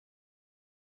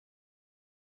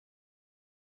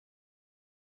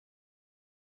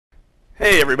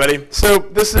Hey everybody. So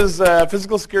this is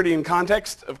Physical Security in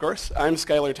Context, of course. I'm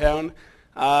Skylar Town.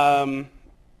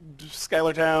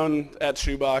 Skylar Town at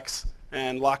Shoebox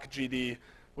and LockGD,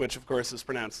 which of course is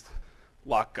pronounced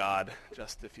LockGod,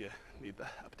 just if you need the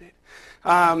update.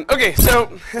 Okay,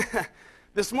 so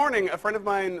this morning a friend of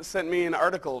mine sent me an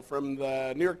article from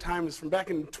the New York Times from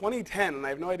back in 2010, and I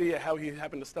have no idea how he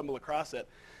happened to stumble across it.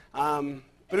 But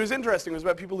it was interesting. It was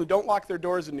about people who don't lock their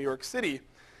doors in New York City.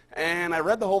 And I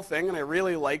read the whole thing, and I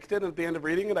really liked it. And at the end of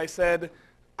reading it, I said,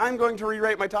 I'm going to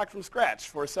rewrite my talk from scratch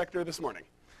for Sector this morning.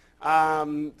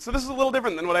 So this is a little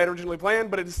different than what I had originally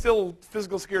planned, but it is still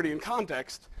physical security in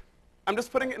context. I'm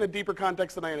just putting it in a deeper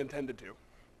context than I had intended to.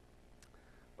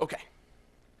 Okay.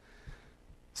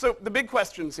 So the big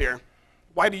questions here.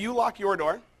 Why do you lock your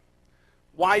door?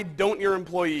 Why don't your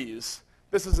employees?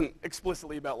 This isn't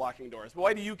explicitly about locking doors, but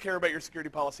why do you care about your security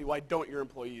policy? Why don't your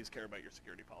employees care about your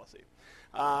security policy?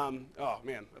 Oh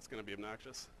man, that's going to be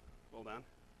obnoxious. Hold on.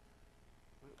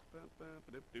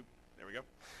 There we go.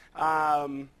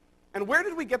 And where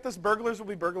did we get this burglars will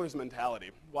be burglars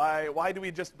mentality? Why do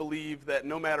we just believe that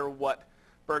no matter what,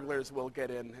 burglars will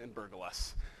get in and burgle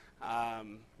us?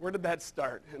 Where did that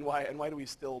start, and why do we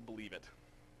still believe it?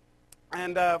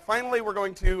 And finally, we're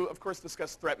going to, of course,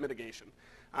 discuss threat mitigation.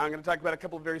 I'm going to talk about a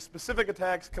couple of very specific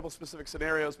attacks, a couple of specific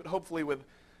scenarios, but hopefully with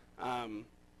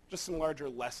just some larger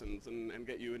lessons and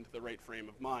get you into the right frame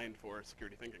of mind for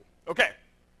security thinking. Okay.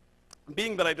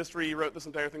 Being that I just rewrote this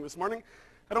entire thing this morning,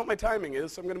 I don't know what my timing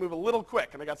is, so I'm going to move a little quick,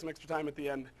 and I got some extra time at the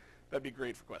end. That'd be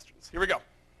great for questions. Here we go.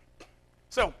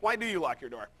 So, why do you lock your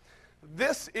door?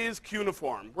 This is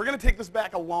cuneiform. We're going to take this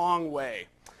back a long way.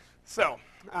 So,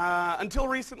 until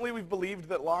recently, we've believed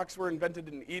that locks were invented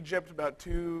in Egypt about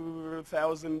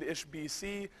 2000-ish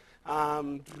BC.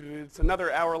 It's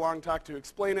another hour-long talk to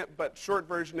explain it, but short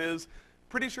version is,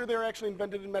 pretty sure they were actually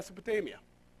invented in Mesopotamia,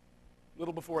 a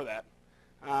little before that.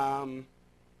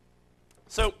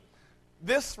 So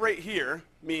this right here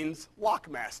means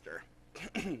lockmaster.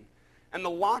 And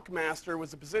the lockmaster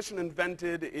was a position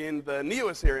invented in the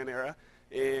Neo-Assyrian era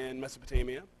in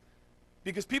Mesopotamia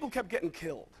because people kept getting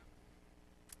killed.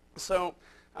 So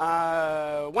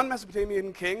one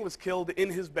Mesopotamian king was killed in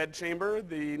his bedchamber.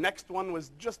 The next one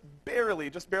was just barely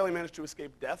managed to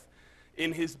escape death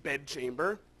in his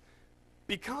bedchamber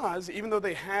because even though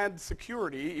they had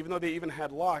security, even though they even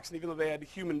had locks, and even though they had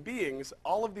human beings,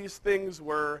 all of these things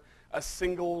were a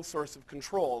single source of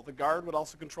control. The guard would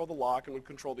also control the lock and would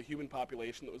control the human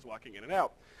population that was walking in and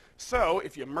out. So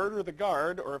if you murder the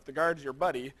guard, or if the guard's your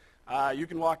buddy, you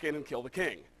can walk in and kill the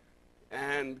king.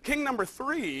 And king number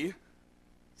 3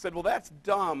 said, well, that's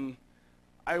dumb.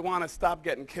 I want to stop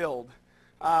getting killed.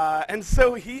 And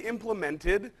so he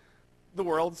implemented the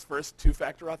world's first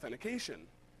two-factor authentication.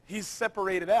 He's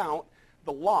separated out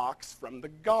the locks from the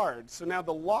guards. So now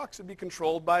the locks would be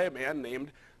controlled by a man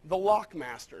named the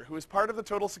Lockmaster, who is part of the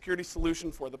total security solution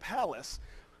for the palace.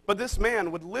 But this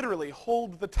man would literally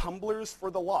hold the tumblers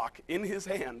for the lock in his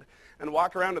hand and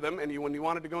walk around with them, and when you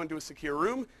wanted to go into a secure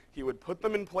room, he would put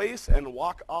them in place and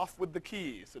walk off with the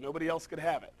key so nobody else could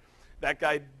have it. That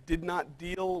guy did not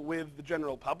deal with the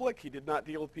general public. He did not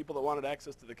deal with people that wanted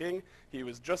access to the king. He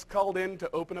was just called in to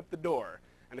open up the door.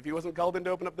 And if he wasn't called in to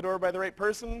open up the door by the right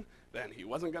person, then he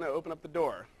wasn't going to open up the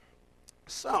door.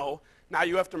 So now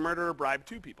you have to murder or bribe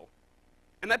 2 people.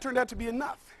 And that turned out to be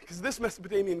enough, because this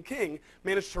Mesopotamian king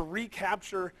managed to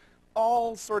recapture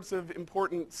all sorts of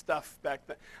important stuff back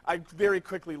then. I very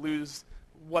quickly lose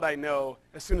what I know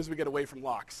as soon as we get away from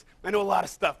locks. I know a lot of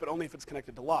stuff, but only if it's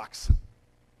connected to locks.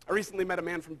 I recently met a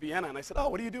man from Vienna, and I said, oh,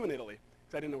 what do you do in Italy?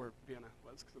 Because I didn't know where Vienna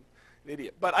was, because I'm an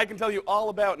idiot. But I can tell you all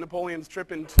about Napoleon's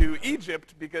trip into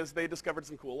Egypt, because they discovered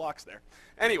some cool locks there.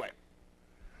 Anyway,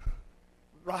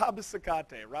 Rob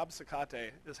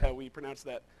Sakate is how we pronounce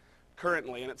that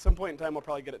currently, and at some point in time I'll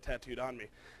probably get it tattooed on me.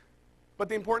 But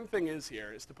the important thing is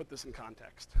to put this in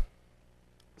context.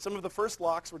 Some of the first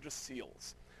locks were just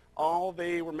seals. All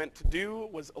they were meant to do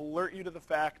was alert you to the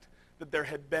fact that there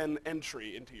had been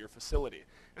entry into your facility.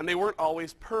 And they weren't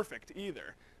always perfect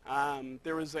either.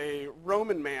 There was a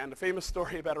Roman man, a famous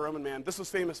story about a Roman man. This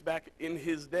was famous back in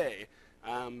his day,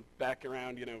 back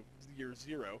around year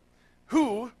 0,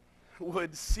 who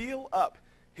would seal up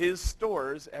his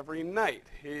stores every night.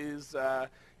 His,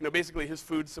 basically his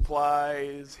food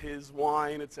supplies, his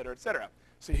wine, et cetera, et cetera.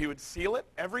 So he would seal it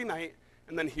every night,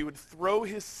 and then he would throw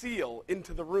his seal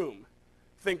into the room,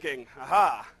 thinking,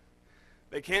 aha,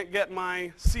 they can't get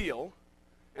my seal,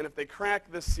 and if they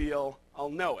crack this seal, I'll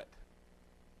know it.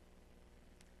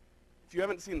 If you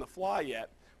haven't seen The Fly yet,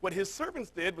 what his servants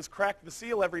did was crack the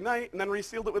seal every night and then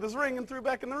resealed it with his ring and threw it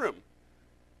back in the room.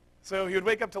 So he would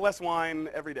wake up to less wine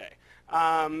every day.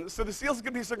 So the seals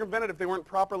could be circumvented if they weren't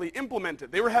properly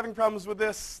implemented. They were having problems with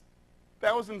this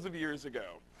thousands of years ago.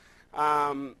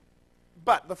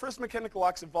 But the first mechanical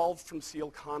locks evolved from seal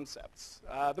concepts.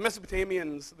 The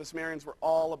Mesopotamians, the Sumerians, were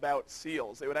all about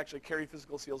seals. They would actually carry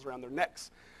physical seals around their necks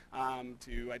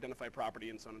to identify property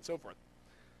and so on and so forth.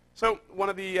 So one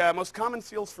of the most common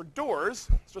seals for doors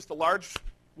is just a large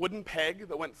wooden peg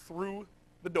that went through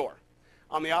the door.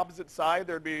 On the opposite side,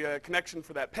 there would be a connection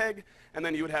for that peg, and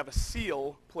then you would have a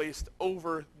seal placed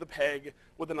over the peg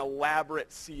with an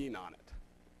elaborate scene on it.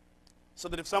 So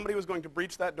that if somebody was going to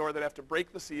breach that door, they'd have to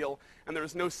break the seal, and there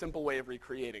was no simple way of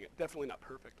recreating it, definitely not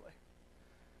perfectly.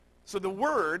 So the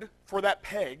word for that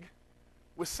peg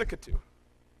was sikatu.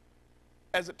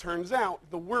 As it turns out,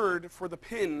 the word for the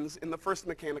pins in the first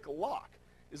mechanical lock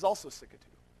is also sikatu.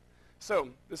 So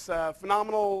this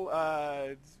phenomenal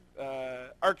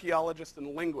archaeologist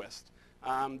and linguist,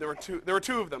 there were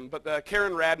two of them, but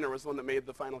Karen Radner was the one that made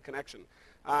the final connection,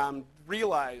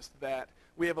 realized that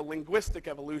we have a linguistic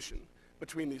evolution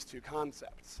between these two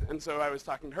concepts. And so I was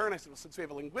talking to her, and I said, well, since we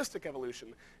have a linguistic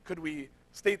evolution, could we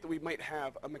state that we might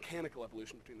have a mechanical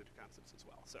evolution between the two concepts as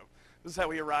well? So this is how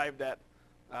we arrived at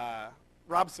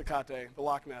Rab Sakate, the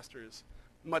lockmasters,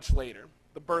 much later,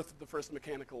 the birth of the first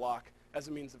mechanical lock as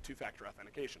a means of two-factor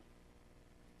authentication.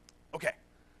 Okay,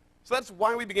 so that's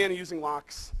why we began using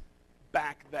locks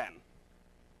back then.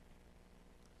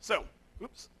 So,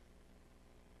 oops,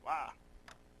 wow.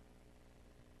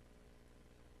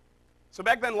 So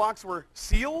back then, locks were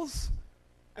seals,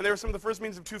 and they were some of the first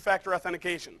means of two-factor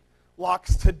authentication.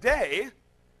 Locks today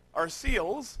are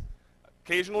seals,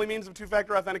 occasionally means of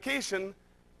two-factor authentication,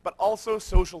 but also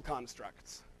social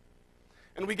constructs.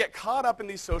 And we get caught up in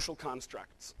these social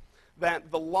constructs, that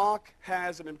the lock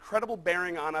has an incredible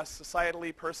bearing on us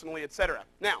societally, personally, etc.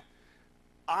 Now,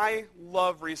 I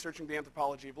love researching the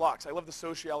anthropology of locks. I love the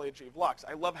sociology of locks.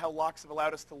 I love how locks have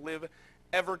allowed us to live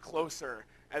ever closer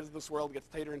as this world gets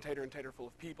tighter and tighter and tighter full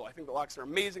of people. I think the locks are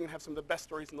amazing and have some of the best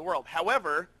stories in the world.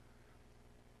 However,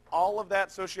 all of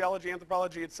that sociology,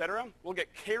 anthropology, etc., will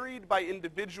get carried by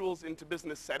individuals into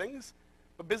business settings,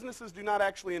 but businesses do not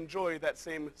actually enjoy that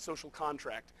same social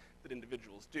contract that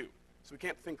individuals do. So we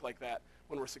can't think like that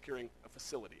when we're securing a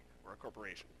facility or a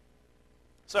corporation.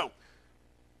 So,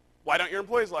 why don't your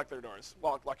employees lock their doors?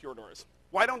 Lock your doors.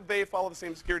 Why don't they follow the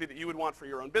same security that you would want for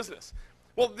your own business?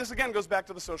 Well, this again goes back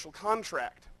to the social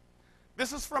contract.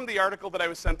 This is from the article that I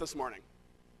was sent this morning.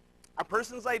 A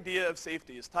person's idea of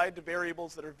safety is tied to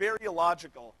variables that are very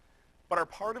illogical, but are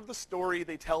part of the story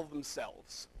they tell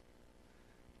themselves.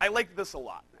 I liked this a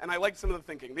lot, and I liked some of the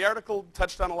thinking. The article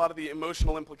touched on a lot of the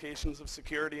emotional implications of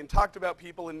security and talked about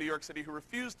people in New York City who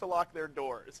refused to lock their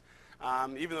doors,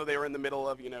 even though they were in the middle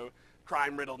of,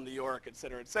 crime-riddled New York, et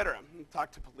cetera, et cetera. And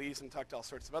talked to police and talked to all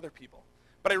sorts of other people.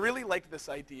 But I really liked this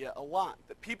idea a lot,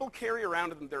 that people carry around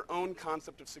with them their own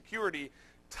concept of security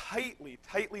tightly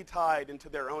tied into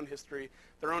their own history,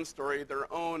 their own story,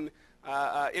 their own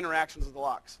interactions with the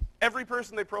locks. Every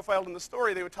person they profiled in the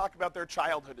story, they would talk about their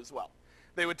childhood as well.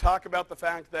 They would talk about the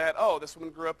fact that, oh, this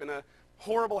woman grew up in a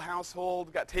horrible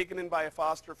household, got taken in by a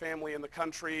foster family in the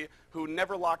country who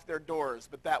never locked their doors,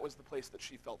 but that was the place that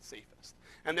she felt safest.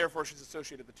 And therefore, she's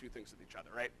associated the two things with each other,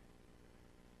 right?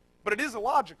 But it is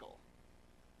illogical.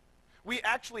 We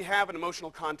actually have an emotional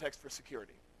context for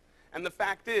security. And the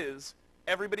fact is,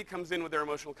 everybody comes in with their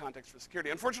emotional context for security.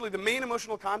 Unfortunately, the main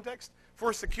emotional context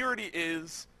for security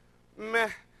is, meh,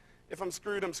 if I'm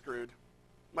screwed, I'm screwed.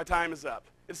 My time is up.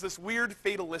 It's this weird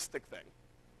fatalistic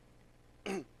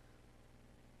thing.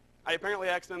 I apparently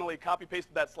accidentally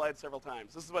copy-pasted that slide several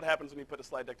times. This is what happens when you put a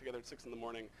slide deck together at 6 in the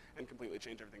morning and completely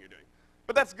change everything you're doing.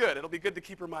 But that's good. It'll be good to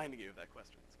keep reminding you of that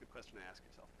question. It's a good question to ask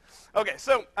yourself. Okay,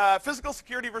 so physical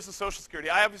security versus social security.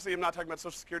 I obviously am not talking about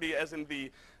social security as in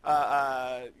the,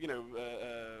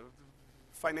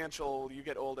 financial, you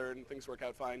get older and things work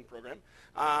out fine program.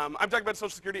 I'm talking about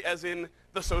social security as in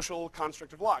the social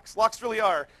construct of locks. Locks really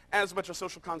are as much a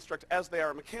social construct as they are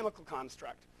a mechanical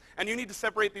construct. And you need to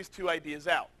separate these two ideas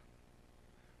out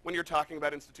when you're talking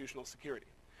about institutional security.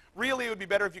 Really, it would be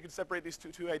better if you could separate these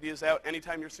two ideas out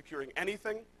anytime you're securing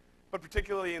anything, but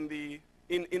particularly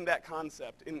in that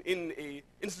concept, in a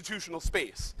institutional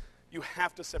space, you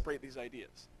have to separate these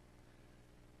ideas.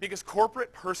 Because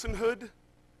corporate personhood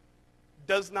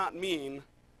does not mean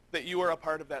that you are a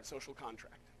part of that social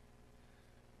contract.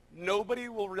 Nobody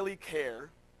will really care.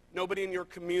 Nobody in your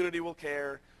community will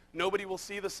care. Nobody will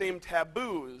see the same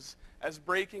taboos as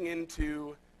breaking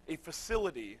into a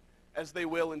facility as they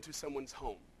will into someone's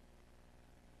home.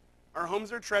 Our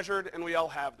homes are treasured, and we all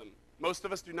have them. Most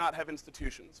of us do not have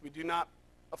institutions. We do not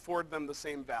afford them the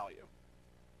same value.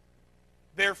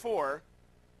 Therefore,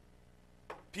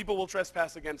 people will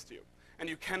trespass against you, and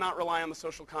you cannot rely on the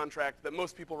social contract that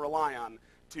most people rely on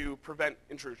to prevent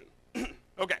intrusion.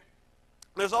 Okay.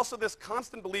 There's also this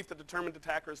constant belief that determined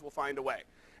attackers will find a way.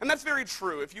 And that's very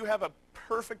true. If you have a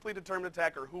perfectly determined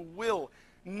attacker who will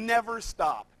never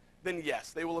stop, then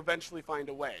yes, they will eventually find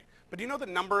a way. But do you know the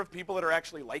number of people that are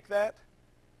actually like that?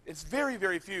 It's very,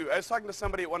 very few. I was talking to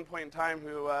somebody at one point in time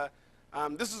who,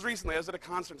 this was recently, I was at a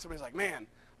concert, and somebody's like, man,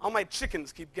 all my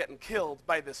chickens keep getting killed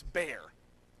by this bear.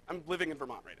 I'm living in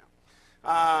Vermont right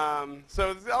now.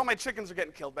 So all my chickens are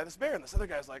getting killed by this bear. And this other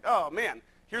guy's like, oh, man,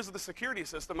 here's the security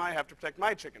system I have to protect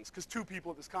my chickens, because 2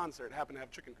 people at this concert happen to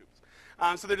have chicken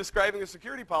coops. So they're describing their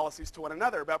security policies to one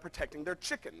another about protecting their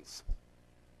chickens.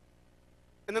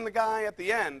 And then the guy at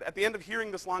the end of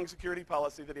hearing this long security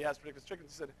policy that he has to protect his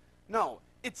chickens, he said, no,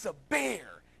 it's a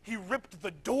bear. He ripped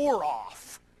the door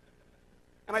off.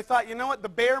 And I thought, you know what? The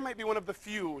bear might be one of the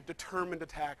few determined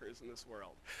attackers in this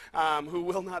world who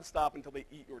will not stop until they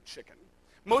eat your chicken.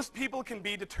 Most people can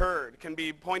be deterred, can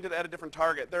be pointed at a different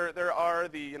target. There are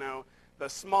the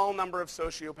small number of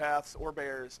sociopaths or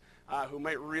bears who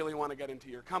might really want to get into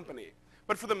your company.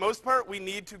 But for the most part, we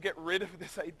need to get rid of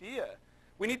this idea.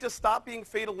 We need to stop being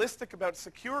fatalistic about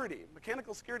security.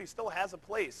 Mechanical security still has a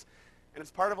place, and it's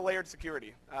part of a layered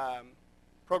security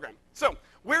program. So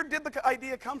where did the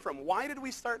idea come from? Why did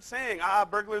we start saying,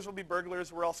 burglars will be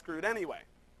burglars, we're all screwed anyway?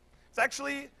 It's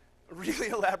actually a really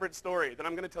elaborate story that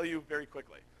I'm going to tell you very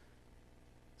quickly.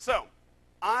 So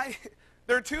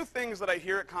there are 2 things that I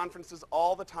hear at conferences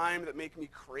all the time that make me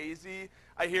crazy.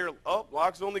 I hear, oh,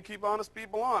 locks only keep honest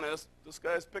people honest. This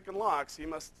guy's picking locks. He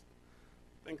must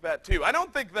think that too. I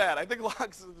don't think that. I think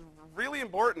locks is really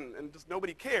important and just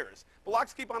nobody cares. But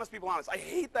locks keep honest people honest. I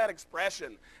hate that expression,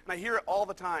 and I hear it all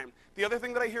the time. The other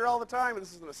thing that I hear all the time, and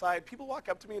this is an aside, people walk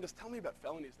up to me and just tell me about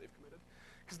felonies they've committed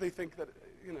because they think that,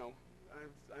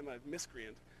 I'm a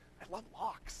miscreant. I love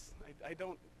locks. I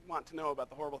don't want to know about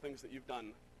the horrible things that you've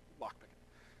done lockpicking.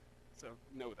 So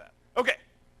know that. Okay.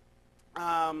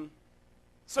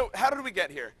 So how did we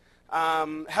get here?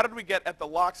 How did we get at the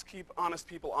locks keep honest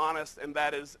people honest, and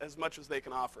that is as much as they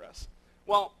can offer us?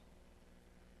 Well,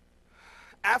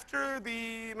 after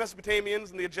the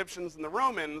Mesopotamians and the Egyptians and the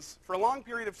Romans, for a long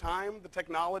period of time, the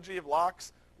technology of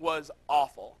locks was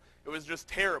awful. It was just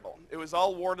terrible. It was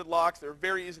all warded locks. They were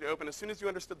very easy to open. As soon as you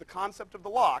understood the concept of the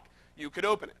lock, you could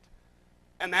open it.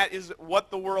 And that is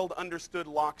what the world understood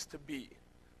locks to be.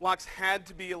 Locks had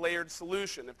to be a layered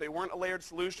solution. If they weren't a layered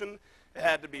solution, it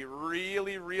had to be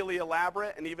really, really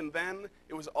elaborate, and even then,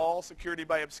 it was all security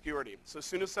by obscurity. So as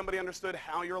soon as somebody understood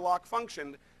how your lock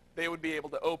functioned, they would be able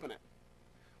to open it.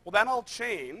 Well, that all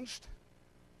changed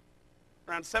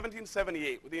around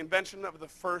 1778 with the invention of the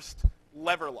first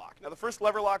lever lock. Now, the first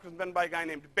lever lock was invented by a guy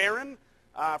named Barron.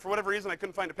 For whatever reason, I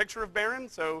couldn't find a picture of Barron,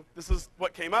 so this is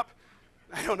what came up.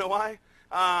 I don't know why.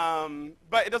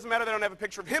 But it doesn't matter that I don't have a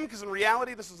picture of him, because in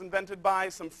reality, this was invented by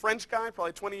some French guy,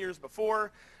 probably 20 years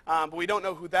before. But we don't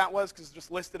know who that was, because it's just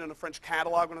listed in a French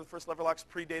catalog, one of the first lever locks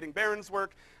predating Barron's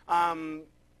work.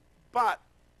 But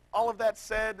all of that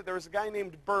said, there was a guy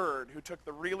named Bird who took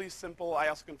the really simple, I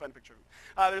also couldn't find a picture of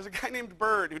him. There's a guy named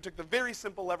Bird who took the very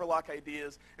simple lever lock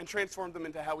ideas and transformed them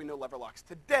into how we know lever locks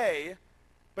today.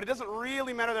 But it doesn't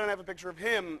really matter that I don't have a picture of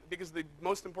him, because the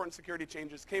most important security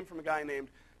changes came from a guy named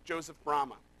Joseph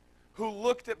Bramah, who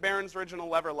looked at Barron's original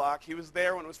lever lock. He was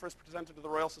there when it was first presented to the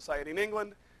Royal Society in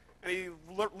England, and he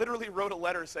literally wrote a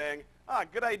letter saying,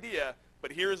 good idea,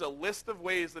 but here's a list of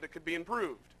ways that it could be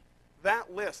improved.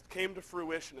 That list came to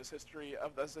fruition as the history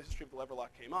of the lever lock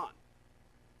came on.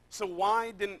 So why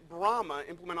didn't Bramah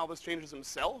implement all those changes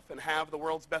himself and have the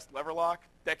world's best lever lock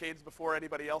decades before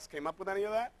anybody else came up with any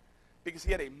of that? Because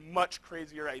he had a much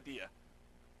crazier idea.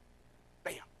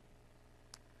 Bam.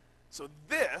 So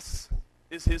this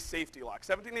is his safety lock.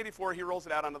 1784, he rolls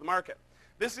it out onto the market.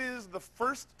 This is the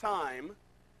first time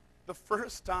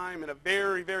in a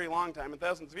very, very long time, in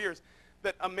thousands of years,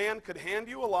 that a man could hand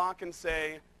you a lock and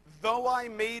say, though I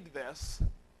made this,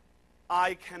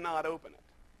 I cannot open it.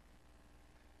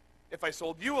 If I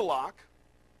sold you a lock,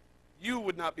 you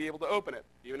would not be able to open it,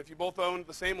 even if you both owned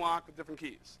the same lock with different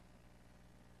keys.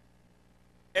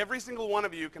 Every single one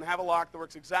of you can have a lock that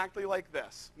works exactly like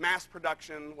this. Mass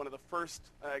production, one of the first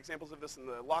examples of this in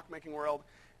the lock-making world,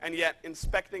 and yet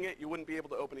inspecting it, you wouldn't be able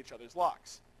to open each other's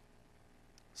locks.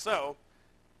 So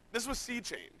this was sea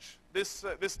change. This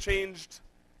changed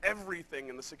everything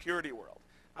in the security world.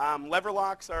 Lever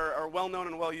locks are well known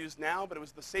and well used now, but it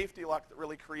was the safety lock that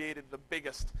really created the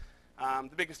biggest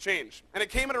change. And it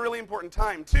came at a really important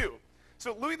time, too.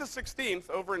 So Louis XVI,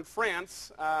 over in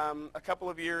France, a couple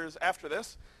of years after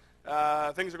this,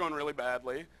 things are going really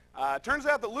badly. Turns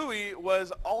out that Louis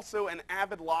was also an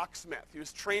avid locksmith. He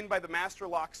was trained by the master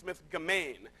locksmith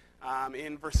Gamain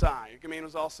in Versailles. Gamain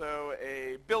was also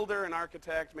a builder, an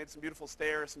architect, made some beautiful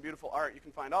stairs, some beautiful art. You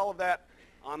can find all of that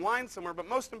online somewhere. But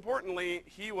most importantly,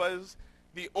 he was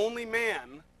the only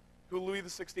man who Louis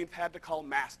XVI had to call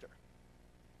master,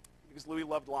 because Louis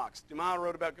loved locks. Dumas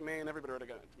wrote about Gamain, everybody wrote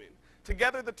about Gamain.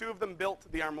 Together, the two of them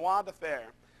built the Armoire de Fer.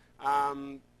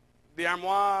 The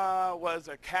armoire was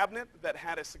a cabinet that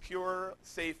had a secure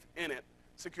safe in it,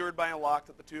 secured by a lock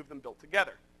that the two of them built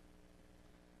together.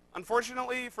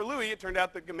 Unfortunately for Louis, it turned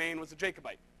out that Gamain was a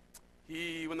Jacobite.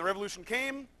 When the revolution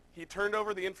came, he turned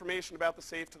over the information about the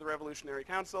safe to the Revolutionary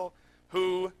Council,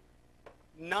 who,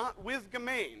 not with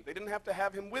Gamain, they didn't have to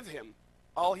have him with him.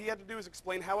 All he had to do was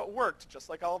explain how it worked, just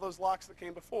like all those locks that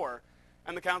came before.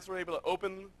 And the council were able to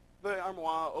open the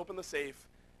armoire, open the safe,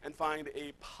 and find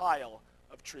a pile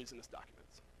of treasonous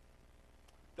documents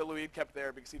that Louis had kept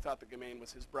there because he thought that Gamain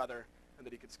was his brother and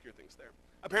that he could secure things there.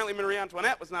 Apparently Marie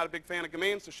Antoinette was not a big fan of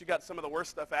Gamain, so she got some of the worst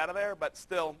stuff out of there, but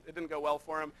still, it didn't go well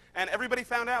for him. And everybody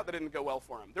found out that it didn't go well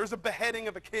for him. There was a beheading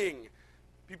of a king.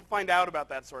 People find out about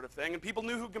that sort of thing, and people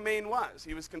knew who Gamain was.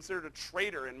 He was considered a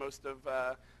traitor in most of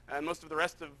the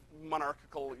rest of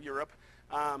monarchical Europe.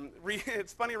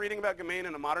 It's funny reading about Gamain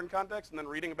in a modern context and then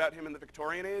reading about him in the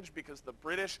Victorian age, because the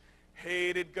British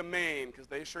hated Gamain because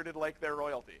they sure did like their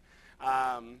royalty.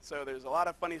 So there's a lot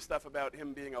of funny stuff about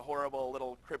him being a horrible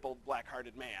little crippled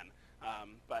black-hearted man.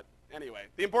 But anyway,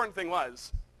 the important thing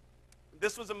was,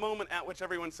 this was a moment at which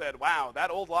everyone said, wow,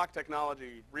 that old lock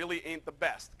technology really ain't the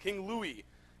best. King Louis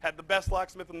had the best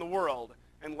locksmith in the world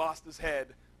and lost his head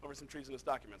over some treasonous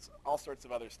documents. All sorts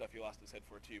of other stuff he lost his head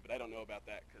for too, but I don't know about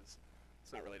that because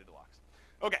it's not related to locks.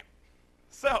 Okay,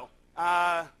 so,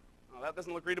 well, that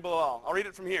doesn't look readable at all. I'll read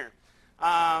it from here.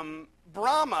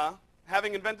 Brahma,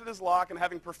 having invented his lock and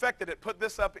having perfected it, put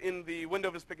this up in the window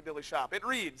of his Piccadilly shop. It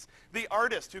reads, "The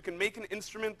artist who can make an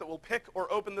instrument that will pick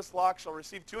or open this lock shall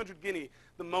receive 200 guinea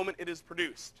the moment it is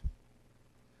produced."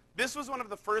 This was one of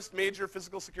the first major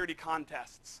physical security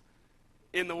contests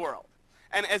in the world.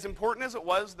 And as important as it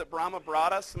was that Brahma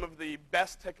brought us some of the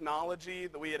best technology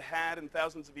that we had had in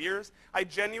thousands of years, I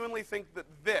genuinely think that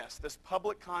this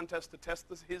public contest to test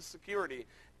his security,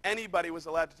 anybody was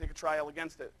allowed to take a trial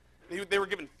against it. They were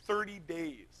given 30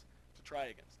 days to try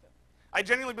against it. I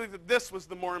genuinely believe that this was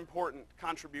the more important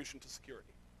contribution to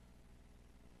security.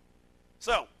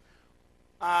 So,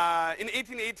 in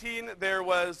 1818, there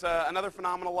was another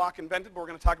phenomenal lock invented, but we're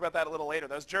going to talk about that a little later.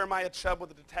 That was Jeremiah Chubb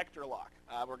with a detector lock.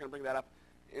 We're going to bring that up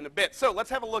in a bit. So let's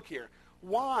have a look here.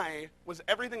 Why was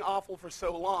everything awful for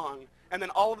so long, and then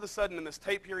all of a sudden, in this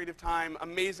tight period of time,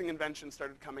 amazing inventions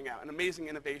started coming out, and amazing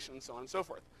innovation, and so on and so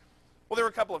forth? Well, there were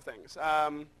a couple of things.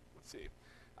 Let's see.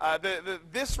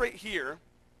 This right here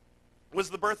was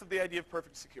the birth of the idea of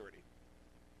perfect security.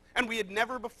 And we had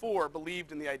never before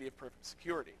believed in the idea of perfect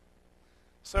security.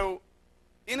 So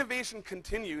innovation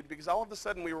continued because all of a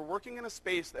sudden we were working in a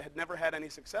space that had never had any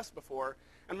success before,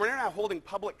 and we're now holding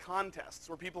public contests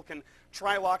where people can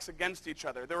try locks against each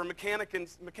other. There were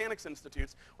mechanics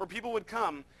institutes where people would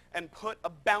come and put a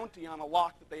bounty on a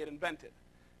lock that they had invented.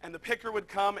 And the picker would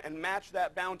come and match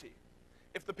that bounty.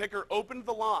 If the picker opened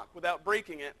the lock without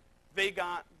breaking it, they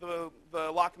got the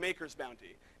lock maker's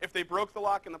bounty. If they broke the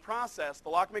lock in the process, the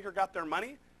lock maker got their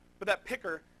money, but that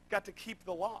picker got to keep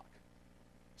the lock,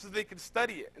 so they could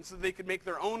study it, and so they could make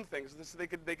their own things, so they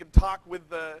could talk with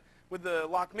the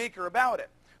lock maker about it.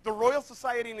 The Royal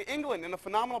Society in England, in a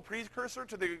phenomenal precursor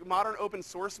to the modern open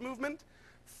source movement,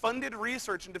 funded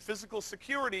research into physical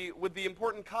security with the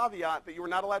important caveat that you were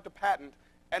not allowed to patent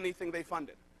anything they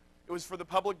funded. It was for the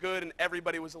public good, and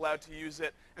everybody was allowed to use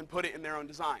it and put it in their own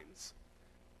designs.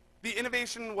 The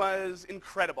innovation was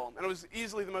incredible, and it was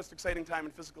easily the most exciting time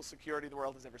in physical security the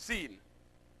world has ever seen.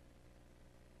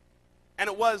 And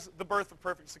it was the birth of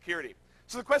perfect security.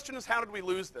 So the question is, how did we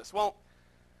lose this? Well,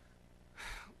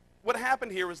 what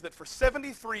happened here was that for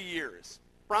 73 years,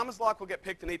 Brahma's lock will get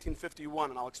picked in 1851,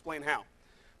 and I'll explain how.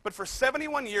 But for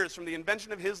 71 years from the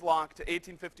invention of his lock to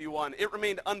 1851, it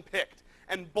remained unpicked,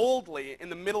 and boldly in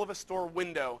the middle of a store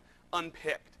window,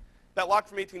 unpicked. That lock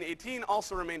from 1818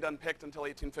 also remained unpicked until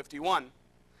 1851.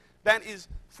 That is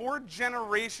 4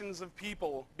 generations of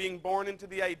people being born into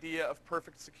the idea of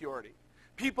perfect security.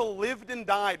 People lived and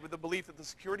died with the belief that the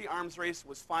security arms race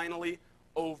was finally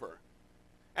over.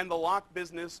 And the lock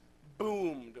business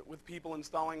boomed with people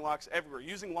installing locks everywhere,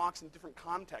 using locks in different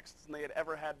contexts than they had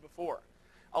ever had before.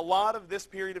 A lot of this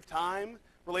period of time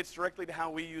relates directly to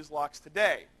how we use locks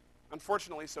today.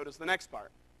 Unfortunately, so does the next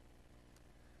part.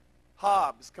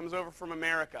 Hobbs comes over from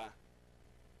America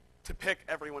to pick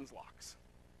everyone's locks.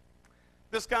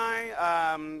 This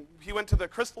guy, he went to the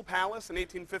Crystal Palace in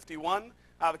 1851.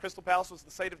 The Crystal Palace was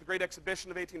the site of the Great Exhibition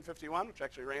of 1851, which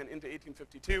actually ran into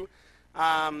 1852.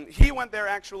 He went there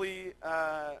actually,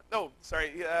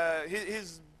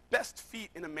 his best feat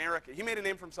in America. He made a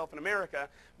name for himself in America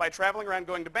by traveling around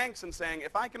going to banks and saying,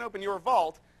 if I can open your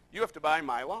vault, you have to buy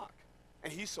my lock.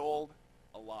 And he sold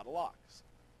a lot of locks.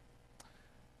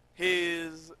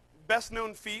 His best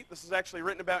known feat, this is actually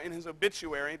written about in his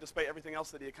obituary, despite everything else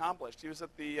that he accomplished. He was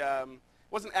at the,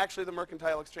 wasn't actually the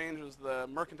Mercantile Exchange, it was the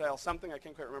Mercantile something, I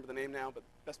can't quite remember the name now, but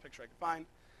best picture I could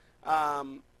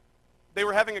find. They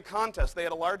were having a contest. They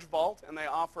had a large vault, and they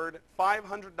offered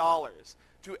 $500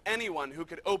 to anyone who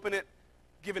could open it,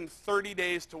 given 30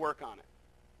 days to work on it.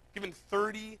 Given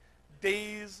 30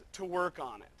 days to work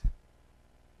on it.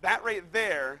 That right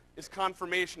there is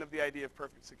confirmation of the idea of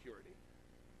perfect security.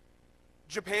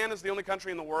 Japan is the only country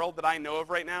in the world that I know of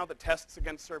right now that tests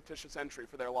against surreptitious entry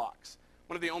for their locks.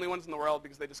 One of the only ones in the world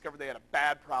because they discovered they had a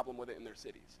bad problem with it in their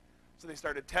cities. So they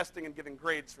started testing and giving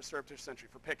grades for surreptitious entry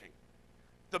for picking.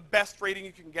 The best rating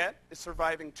you can get is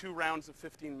surviving 2 rounds of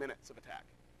 15 minutes of attack.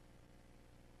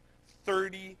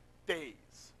 30 days.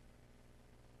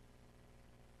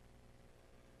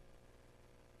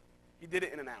 He did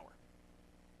it in an hour.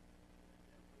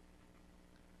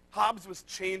 Hobbs was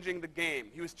changing the game.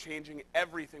 He was changing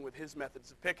everything with his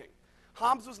methods of picking.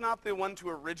 Hobbs was not the one to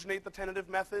originate the tentative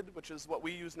method, which is what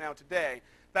we use now today.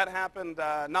 That happened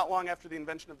not long after the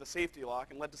invention of the safety lock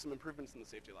and led to some improvements in the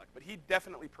safety lock, but he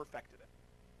definitely perfected it.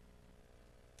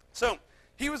 So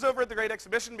he was over at the Great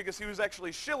Exhibition because he was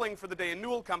actually shilling for the Day and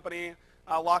Newell Company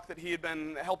lock that he had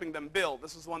been helping them build.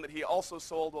 This is one that he also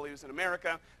sold while he was in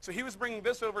America. So he was bringing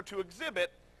this over to exhibit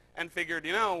and figured,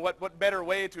 you know, what better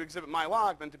way to exhibit my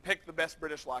lock than to pick the best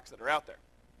British locks that are out there.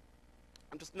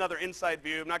 And just another inside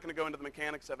view. I'm not going to go into the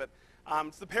mechanics of it.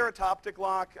 It's the paratoptic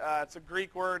lock. It's a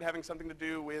Greek word having something to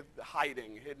do with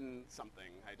hiding, hidden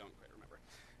something. I don't quite remember.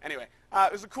 Anyway,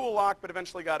 it was a cool lock, but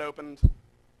eventually got opened.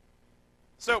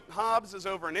 So Hobbs is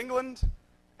over in England,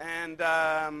 and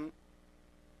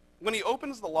when he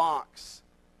opens the locks,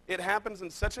 it happens in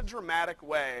such a dramatic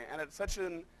way, and at such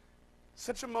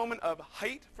a moment of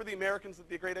height for the Americans at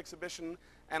the Great Exhibition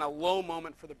and a low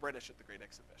moment for the British at the Great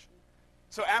Exhibition.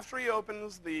 So after he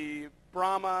opens the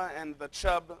Brahma and the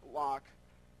Chubb lock,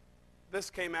 this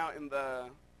came out in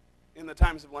the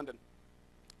Times of London.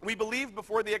 We believed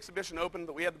before the exhibition opened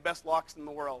that we had the best locks in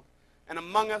the world. And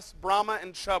among us, Brahma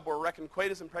and Chubb were reckoned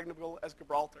quite as impregnable as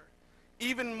Gibraltar.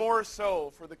 Even more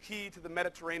so, for the key to the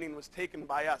Mediterranean was taken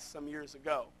by us some years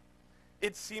ago.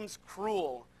 It seems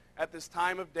cruel at this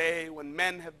time of day when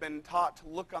men have been taught to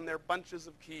look on their bunches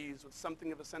of keys with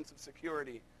something of a sense of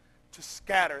security, to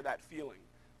scatter that feeling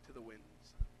to the winds.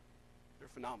 They're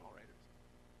phenomenal writers.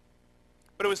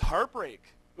 But it was heartbreak.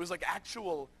 It was like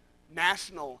actual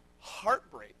national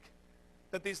heartbreak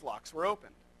that these locks were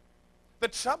opened. The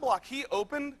Chubb lock he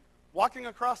opened walking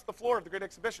across the floor of the Great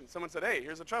Exhibition. Someone said, hey,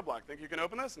 here's a Chubb lock. Think you can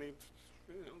open this? And he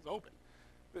was open.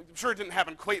 I'm sure it didn't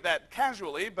happen quite that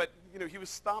casually, but he was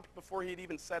stopped before he'd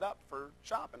even set up for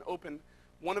shop and opened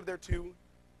one of their 2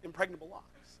 impregnable locks.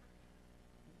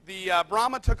 The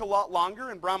Brahma took a lot longer,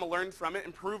 and Brahma learned from it,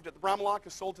 improved it. The Brahma lock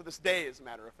is sold to this day, as a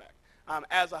matter of fact,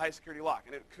 as a high-security lock,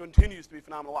 and it continues to be a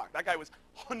phenomenal lock. That guy was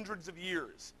hundreds of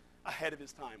years ahead of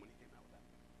his time when he came out with that.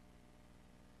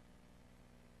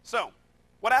 So,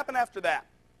 what happened after that?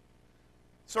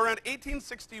 So around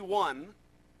 1861,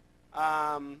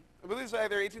 I believe it was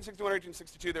either 1861 or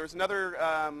 1862, there was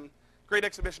another Great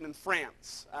Exhibition in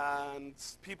France, and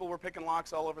people were picking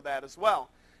locks all over that as well.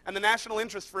 And the national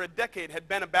interest for a decade had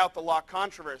been about the lock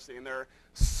controversy, and there are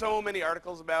so many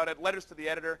articles about it, letters to the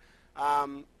editor.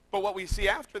 But what we see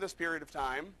after this period of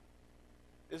time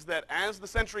is that as the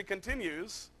century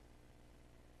continues,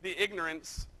 the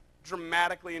ignorance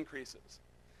dramatically increases.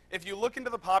 If you look into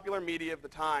the popular media of the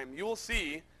time, you will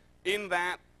see in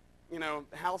that,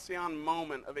 halcyon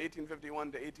moment of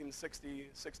 1851 to 1860,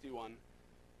 61,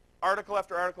 article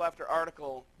after article after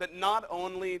article that not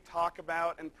only talk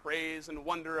about and praise and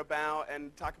wonder about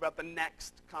and talk about the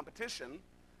next competition,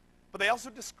 but they also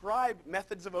describe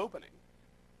methods of opening.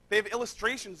 They have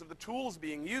illustrations of the tools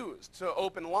being used to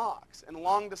open locks and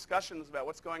long discussions about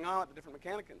what's going on at the different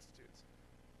mechanic institutes.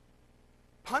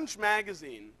 Punch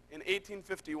magazine in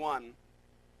 1851,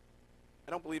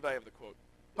 I don't believe I have the quote.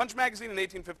 Punch magazine in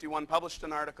 1851 published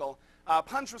an article.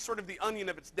 Punch was sort of the Onion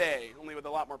of its day, only with a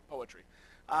lot more poetry.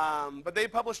 But they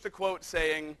published a quote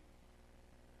saying,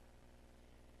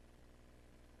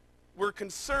 we're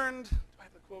concerned, do I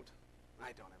have the quote?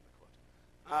 I don't have the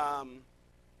quote.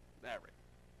 There we go.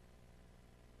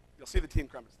 You'll see the Team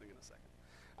Crumpets thing in a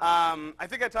second. I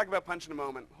think I talk about punch in a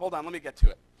moment. Hold on, let me get to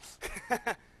it.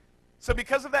 So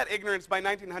because of that ignorance, by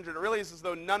 1900, it really is as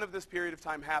though none of this period of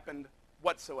time happened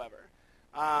whatsoever.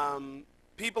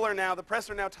 The press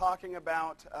are now talking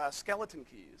about skeleton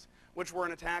keys, which were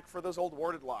an attack for those old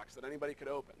warded locks that anybody could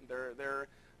open. They're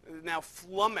now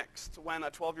flummoxed when a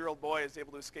 12-year-old boy is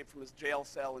able to escape from his jail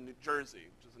cell in New Jersey,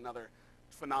 which is another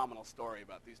phenomenal story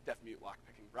about these deaf-mute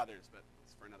lock-picking brothers, but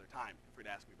it's for another time. Feel free to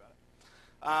ask me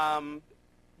about it.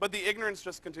 But the ignorance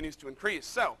just continues to increase.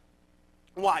 So,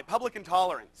 why? Public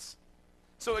intolerance.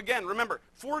 So again, remember,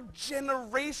 for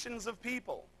generations of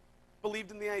people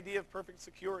believed in the idea of perfect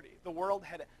security. The world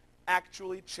had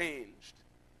actually changed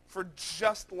for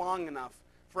just long enough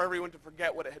for everyone to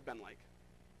forget what it had been like.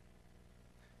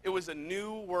 It was a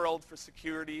new world for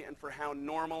security and for how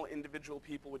normal individual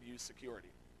people would use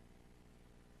security.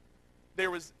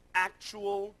 There was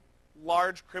actual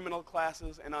large criminal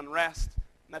classes and unrest,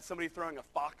 and that's somebody throwing a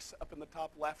fox up in the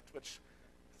top left, which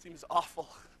seems awful.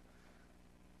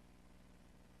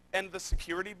 And the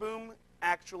security boom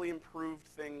actually improved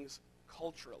things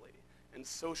culturally and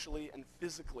socially and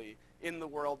physically in the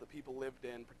world that people lived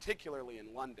in, particularly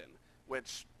in London,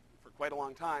 which for quite a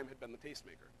long time had been the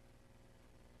tastemaker.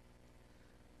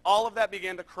 All of that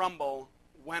began to crumble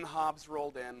when Hobbes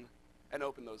rolled in and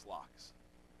opened those locks.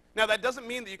 Now, that doesn't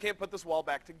mean that you can't put this wall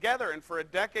back together, and for a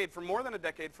decade, for more than a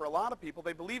decade, for a lot of people,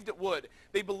 they believed it would.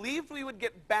 They believed we would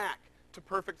get back to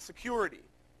perfect security.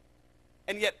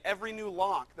 And yet every new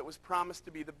lock that was promised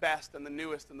to be the best and the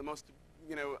newest and the most,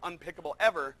 unpickable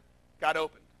ever got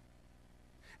opened.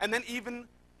 And then even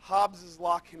Hobbes'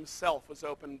 lock himself was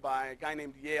opened by a guy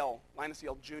named Linus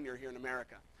Yale Jr. here in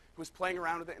America, who was playing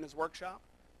around with it in his workshop,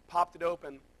 popped it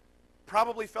open,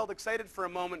 probably felt excited for a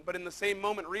moment, but in the same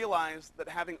moment realized that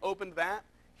having opened that,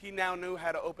 he now knew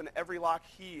how to open every lock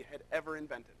he had ever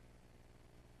invented.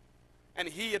 And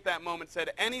he, at that moment,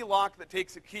 said, any lock that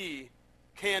takes a key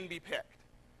can be picked,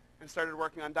 and started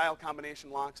working on dial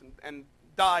combination locks and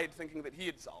died thinking that he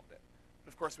had solved it.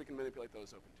 But of course, we can manipulate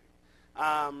those open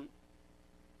too.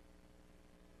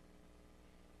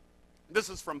 This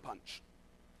is from Punch.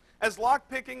 As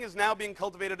lockpicking is now being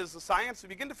cultivated as a science, we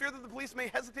begin to fear that the police may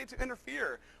hesitate to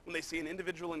interfere when they see an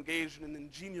individual engaged in an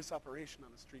ingenious operation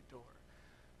on a street door.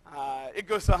 It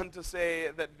goes on to say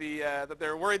that that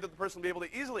they're worried that the person will be able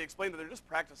to easily explain that they're just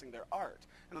practicing their art,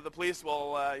 and that the police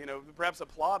will, perhaps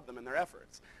applaud them in their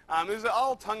efforts. It was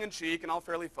all tongue-in-cheek and all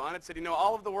fairly fun. It said,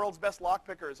 all of the world's best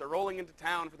lockpickers are rolling into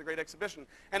town for the Great Exhibition,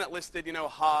 and it listed,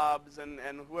 Hobbes and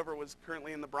whoever was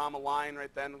currently in the Brahma line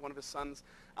right then, one of his sons,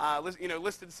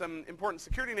 listed some important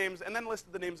security names, and then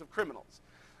listed the names of criminals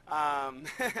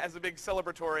as a big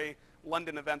celebratory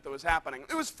London event that was happening.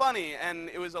 It was funny, and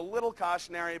it was a little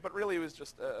cautionary, but really it was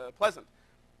just pleasant.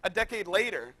 A decade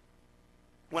later,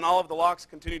 when all of the locks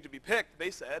continued to be picked, they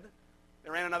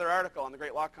ran another article on the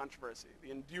Great Lock Controversy,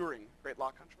 the enduring Great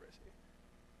Lock Controversy.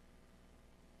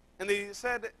 And they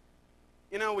said,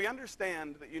 we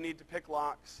understand that you need to pick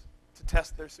locks to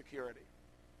test their security.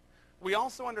 We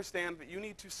also understand that you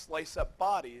need to slice up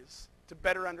bodies to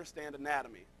better understand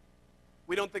anatomy.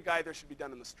 We don't think either should be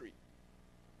done in the street.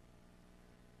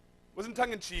 It wasn't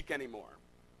tongue-in-cheek anymore,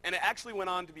 and it actually went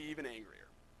on to be even angrier.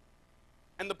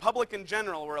 And the public in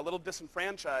general were a little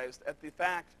disenfranchised at the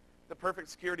fact that perfect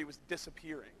security was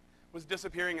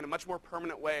disappearing in a much more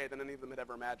permanent way than any of them had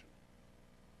ever imagined.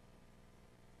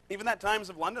 Even that Times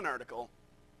of London article,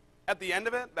 at the end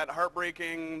of it, that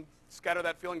heartbreaking, scatter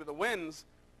that feeling to the winds,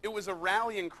 it was a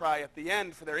rallying cry at the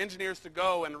end for their engineers to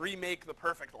go and remake the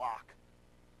perfect lock.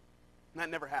 And that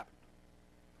never happened.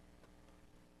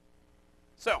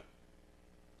 So,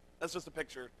 that's just a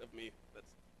picture of me.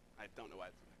 I don't know why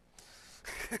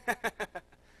it's there.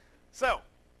 So,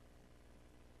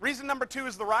 reason number 2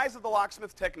 is the rise of the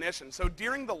locksmith technician. So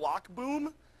during the lock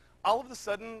boom, all of a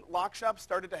sudden, lock shops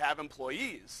started to have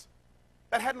employees.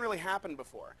 That hadn't really happened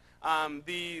before.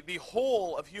 The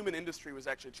whole of human industry was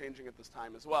actually changing at this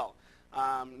time as well.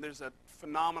 There's a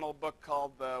phenomenal book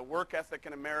called The Work Ethic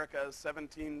in America,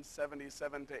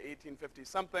 1777 to 1850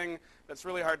 something, that's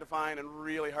really hard to find and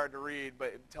really hard to read, but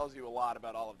it tells you a lot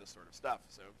about all of this sort of stuff,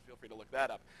 so feel free to look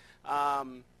that up.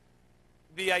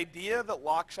 The idea that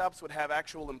lock shops would have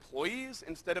actual employees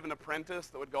instead of an apprentice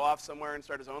that would go off somewhere and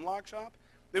start his own lock shop,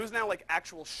 there was now like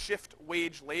actual shift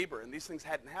wage labor, and these things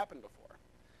hadn't happened before.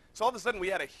 So all of a sudden we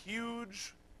had a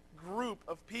huge group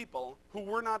of people who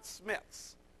were not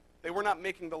smiths. They were not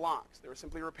making the locks. They were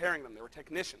simply repairing them. They were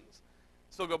technicians.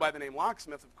 Still go by the name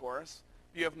locksmith, of course.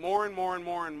 You have more and more and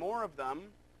more and more of them,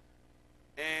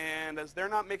 And as they're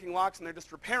not making locks and they're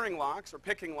just repairing locks or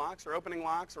picking locks or opening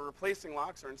locks or replacing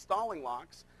locks or installing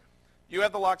locks, you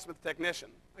have the locksmith technician.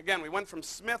 Again, we went from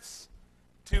smiths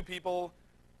to people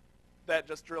that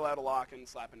just drill out a lock and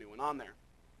slap a new one on there.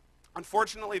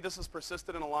 Unfortunately, this has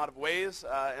persisted in a lot of ways,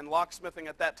 and locksmithing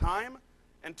at that time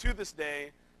and to this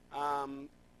day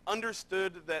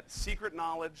understood that secret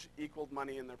knowledge equaled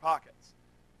money in their pockets.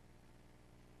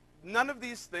 None of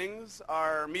these things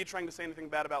are me trying to say anything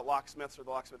bad about locksmiths or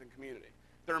the locksmithing community.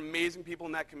 There are amazing people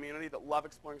in that community that love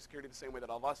exploring security the same way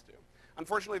that all of us do.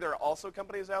 Unfortunately, there are also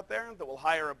companies out there that will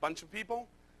hire a bunch of people,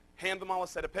 hand them all a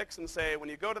set of picks, and say, when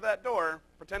you go to that door,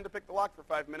 pretend to pick the lock for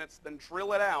 5 minutes, then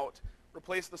drill it out,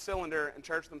 replace the cylinder, and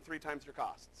charge them 3 times your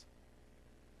costs.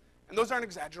 And those aren't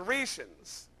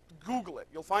exaggerations. Google it.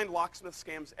 You'll find locksmith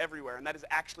scams everywhere, and that is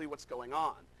actually what's going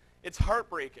on. It's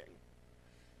heartbreaking.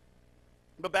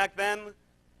 But back then,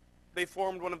 they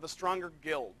formed one of the stronger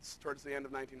guilds towards the end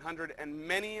of 1900, and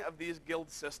many of these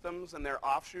guild systems and their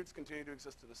offshoots continue to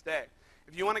exist to this day.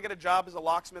 If you want to get a job as a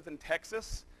locksmith in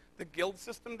Texas, the guild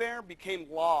system there became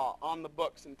law on the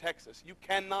books in Texas. You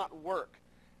cannot work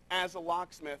as a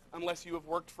locksmith unless you have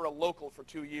worked for a local for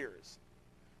 2 years.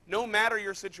 No matter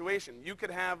your situation, you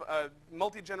could have a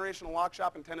multi-generational lock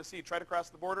shop in Tennessee, try to cross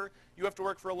the border, you have to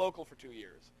work for a local for 2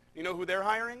 years. You know who they're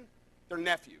hiring? Their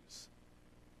nephews.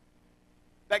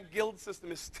 That guild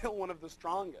system is still one of the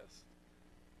strongest.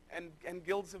 And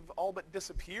guilds have all but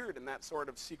disappeared in that sort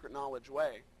of secret knowledge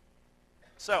way.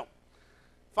 So,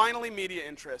 finally, media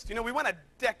interest. You know, we went a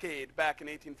decade back in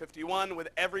 1851 with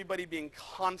everybody being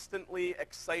constantly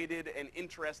excited and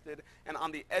interested and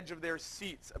on the edge of their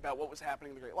seats about what was happening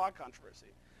in the Great Lock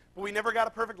Controversy. But we never got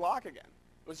a perfect lock again.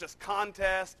 It was just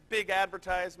contests, big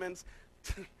advertisements.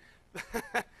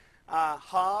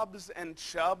 Hobbs and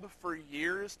Chubb for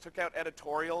years took out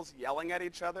editorials yelling at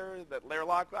each other that their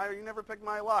lock, oh, you never picked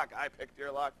my lock. I picked your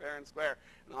lock fair and square.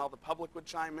 And all the public would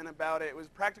chime in about it. It was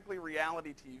practically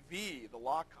reality TV, the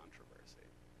lock controversy.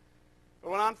 It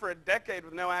went on for a decade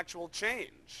with no actual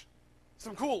change.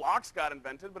 Some cool locks got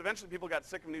invented, but eventually people got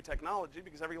sick of new technology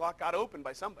because every lock got opened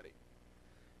by somebody.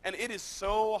 And it is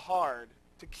so hard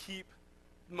to keep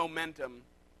momentum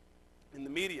in the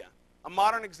media. A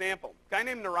modern example, a guy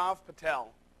named Nirav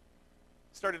Patel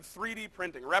started 3D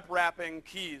printing, rep-wrapping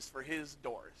keys for his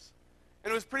doors. And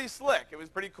it was pretty slick. It was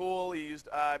pretty cool. He used,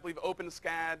 I believe,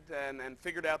 OpenSCAD and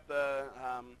figured out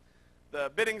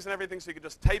the biddings and everything, so you could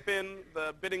just type in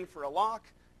the bidding for a lock,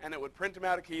 and it would print him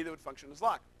out a key that would function as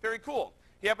lock. Very cool.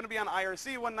 He happened to be on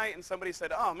IRC one night, and somebody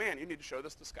said, oh, man, you need to show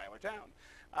this to Schuylertown.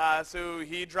 So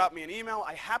he dropped me an email.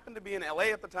 I happened to be in LA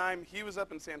at the time. He was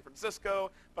up in San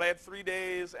Francisco, but I had 3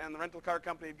 days, and the rental car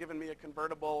company had given me a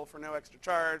convertible for no extra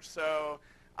charge, so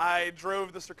I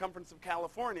drove the circumference of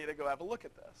California to go have a look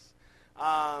at this.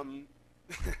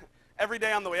 Every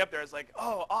day on the way up there, I was like,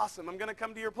 oh, awesome, I'm going to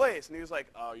come to your place. And he was like,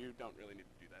 oh, you don't really need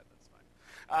to do that. That's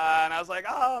fine. And I was like,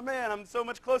 oh, man, I'm so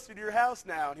much closer to your house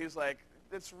now. And he was like,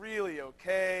 it's really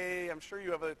okay. I'm sure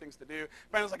you have other things to do.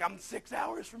 Brandon was like, I'm 6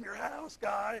 hours from your house,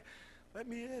 guy. Let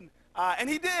me in. And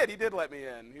he did. He did let me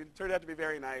in. He turned out to be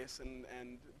very nice. And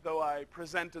though I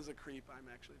present as a creep, I'm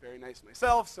actually very nice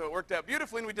myself. So it worked out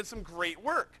beautifully, and we did some great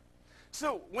work.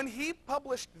 So when he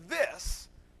published this,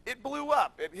 it blew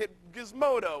up. It hit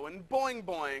Gizmodo and Boing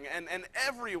Boing and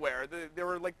everywhere. There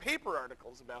were like paper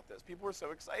articles about this. People were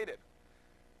so excited.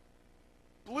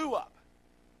 Blew up.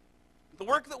 The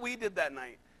work that we did that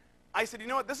night, I said, you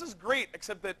know what, this is great,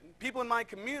 except that people in my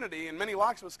community and many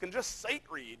locksmiths can just sight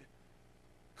read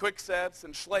Kwiksett's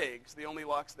and Schlage's, the only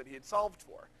locks that he had solved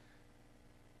for.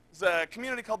 There's a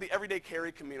community called the Everyday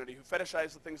Carry community who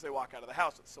fetishize the things they walk out of the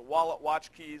house with. So wallet,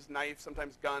 watch keys, knife,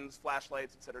 sometimes guns,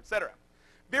 flashlights, et cetera, et cetera.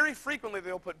 Very frequently,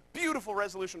 they'll put beautiful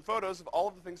resolution photos of all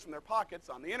of the things from their pockets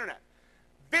on the internet.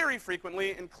 Very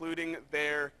frequently, including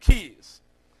their keys.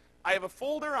 I have a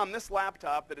folder on this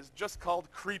laptop that is just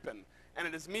called Creepin', and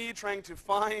it is me trying to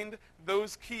find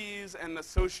those keys and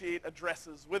associate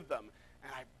addresses with them.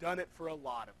 And I've done it for a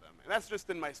lot of them, and that's just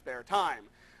in my spare time.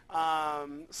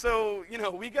 So, you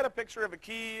know, we get a picture of a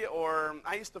key, or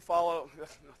I used to follow,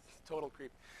 total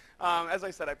creep. As I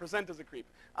said, I present as a creep.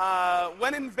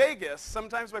 When in Vegas,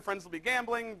 sometimes my friends will be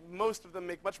gambling. Most of them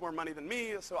make much more money than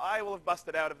me, so I will have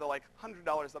busted out of the like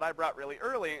 $100 that I brought really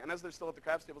early, and as they're still at the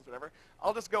craps tables or whatever,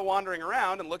 I'll just go wandering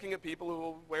around and looking at people who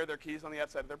will wear their keys on the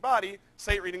outside of their body,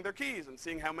 sight reading their keys and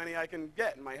seeing how many I can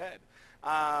get in my head.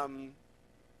 Kind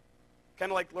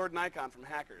of like Lord Nikon from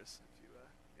Hackers.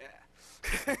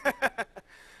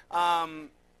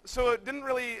 So it didn't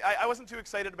really, I wasn't too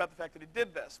excited about the fact that he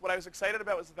did this. What I was excited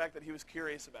about was the fact that he was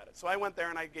curious about it. So I went there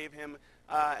and I gave him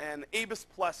an Abus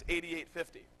Plus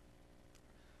 8850.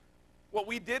 What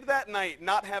we did that night,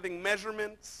 not having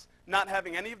measurements, not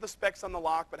having any of the specs on the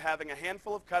lock, but having a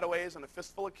handful of cutaways and a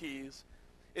fistful of keys,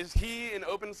 is he in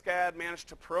OpenSCAD managed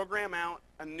to program out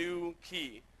a new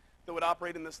key that would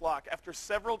operate in this lock. After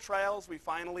several trials, we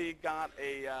finally got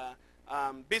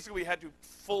basically we had to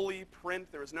fully print.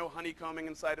 There was no honeycombing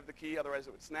inside of the key, otherwise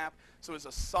it would snap. So it was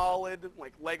a solid,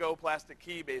 like Lego plastic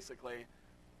key, basically,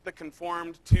 that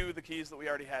conformed to the keys that we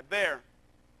already had there.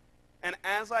 And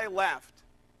as I left,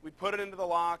 we put it into the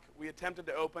lock, we attempted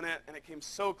to open it, and it came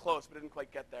so close, but it didn't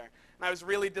quite get there. And I was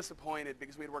really disappointed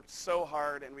because we'd worked so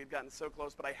hard and we'd gotten so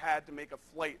close, but I had to make a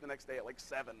flight the next day at like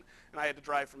 7, and I had to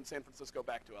drive from San Francisco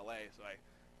back to LA, so I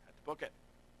had to book it.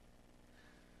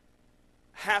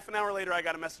 Half an hour later, I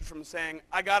got a message from him saying,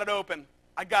 I got it open.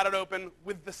 I got it open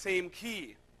with the same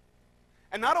key.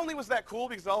 And not only was that cool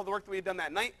because of all the work that we had done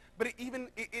that night, but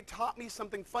it taught me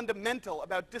something fundamental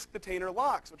about disk detainer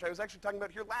locks, which I was actually talking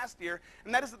about here last year,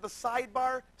 and that is that the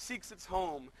sidebar seeks its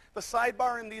home. The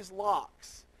sidebar in these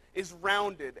locks is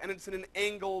rounded, and it's in an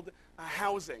angled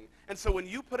housing. And so when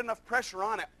you put enough pressure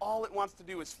on it, all it wants to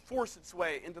do is force its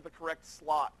way into the correct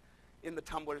slot in the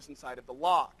tumblers inside of the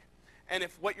lock. And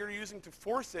if what you're using to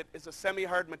force it is a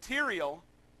semi-hard material,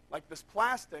 like this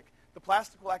plastic, the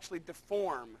plastic will actually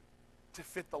deform to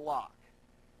fit the lock.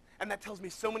 And that tells me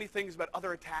so many things about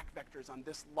other attack vectors on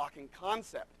this locking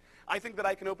concept. I think that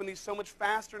I can open these so much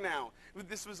faster now.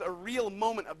 This was a real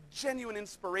moment of genuine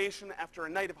inspiration after a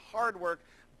night of hard work,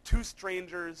 2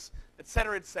 strangers, et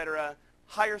cetera,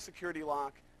 higher security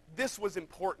lock. This was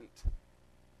important.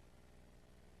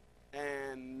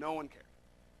 And no one cared.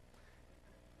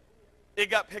 It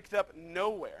got picked up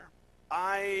nowhere.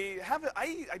 I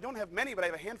don't have many, but I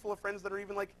have a handful of friends that are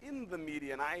even like in the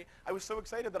media, and I was so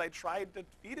excited that I tried to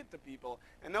feed it to people,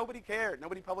 and nobody cared.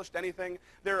 Nobody published anything.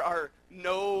 There are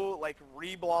no like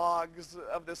reblogs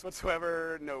of this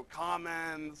whatsoever, no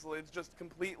comments. It's just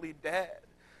completely dead.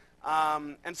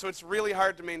 And so it's really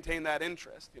hard to maintain that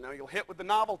interest. You know, you'll hit with the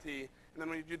novelty, and then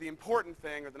when you do the important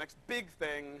thing or the next big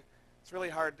thing, it's really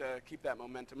hard to keep that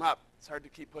momentum up. It's hard to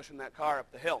keep pushing that car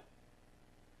up the hill.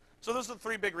 So those are the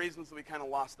 3 big reasons that we kind of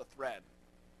lost the thread.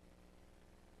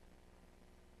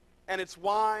 And it's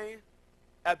why,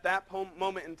 at that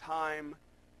moment in time,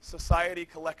 society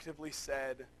collectively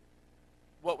said,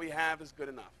 what we have is good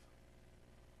enough.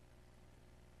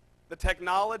 The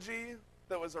technology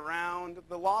that was around,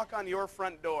 the lock on your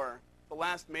front door, the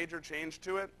last major change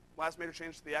to it, last major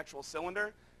change to the actual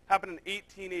cylinder, happened in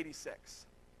 1886.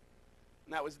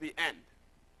 And that was the end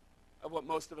of what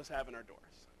most of us have in our doors.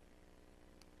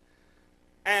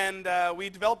 And we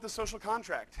developed this social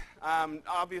contract,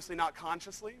 obviously not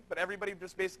consciously, but everybody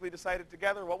just basically decided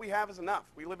together, what we have is enough.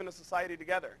 We live in a society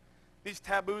together. These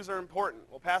taboos are important.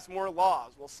 We'll pass more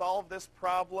laws. We'll solve this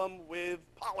problem with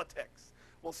politics.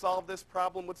 We'll solve this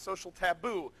problem with social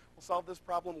taboo. We'll solve this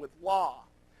problem with law.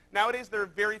 Nowadays, there are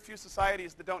very few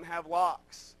societies that don't have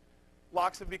locks.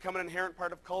 Locks have become an inherent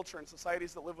part of culture, and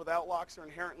societies that live without locks are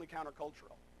inherently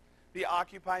countercultural. The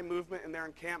Occupy movement in their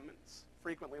encampments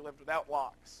frequently lived without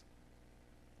locks.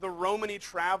 The Romany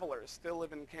travelers still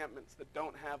live in encampments that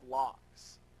don't have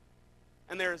locks.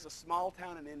 And there is a small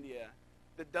town in India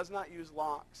that does not use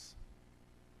locks.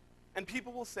 And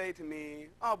people will say to me,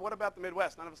 oh, what about the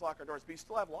Midwest? None of us lock our doors, but you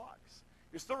still have locks.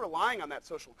 You're still relying on that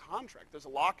social contract. There's a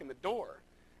lock in the door.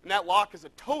 And that lock is a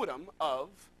totem of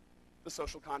the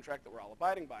social contract that we're all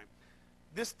abiding by.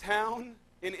 This town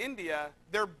in India,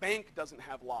 their bank doesn't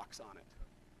have locks on it.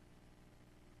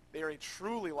 They are a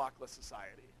truly lockless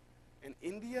society. And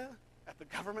India, at the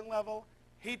government level,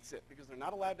 hates it because they're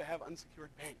not allowed to have unsecured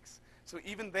banks. So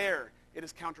even there, it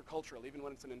is countercultural, even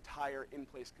when it's an entire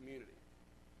in-place community.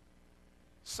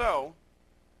 So,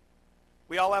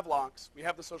 we all have locks, we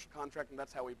have the social contract, and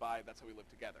that's how we buy, that's how we live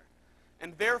together.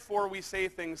 And therefore, we say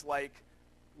things like,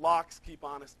 locks keep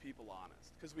honest people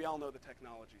honest, because we all know the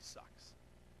technology sucks.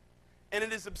 And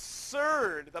it is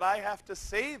absurd that I have to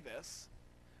say this,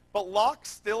 but locks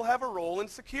still have a role in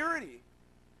security.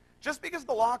 Just because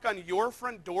the lock on your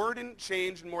front door didn't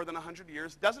change in more than 100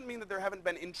 years doesn't mean that there haven't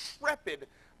been intrepid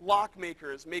lock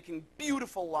makers making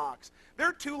beautiful locks. There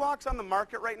are 2 locks on the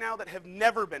market right now that have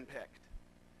never been picked.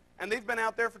 And they've been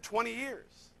out there for 20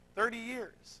 years, 30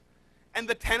 years. And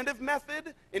the tentative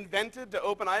method invented to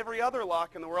open every other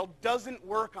lock in the world doesn't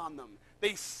work on them.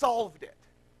 They solved it.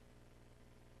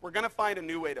 We're going to find a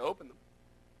new way to open them.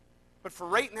 But for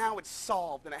right now, it's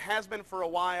solved, and it has been for a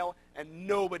while, and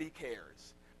nobody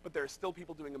cares. But there are still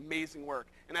people doing amazing work.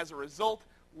 And as a result,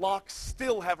 locks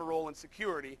still have a role in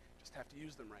security, just have to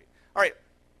use them right. All right,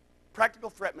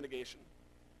 practical threat mitigation.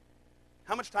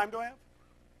 How much time do I have?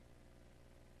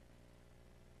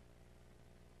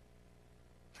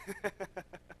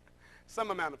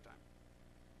 Some amount of time.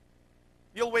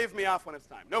 You'll wave me off when it's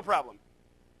time. No problem.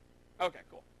 Okay,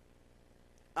 cool.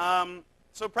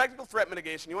 So practical threat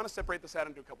mitigation, you want to separate this out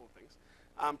into a couple of things.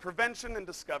 Prevention and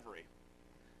discovery.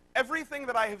 Everything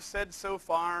that I have said so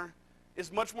far is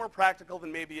much more practical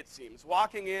than maybe it seems.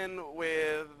 Walking in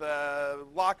with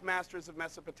Lock Masters of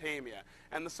Mesopotamia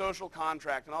and the social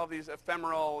contract and all of these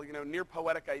ephemeral, near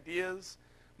poetic ideas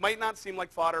might not seem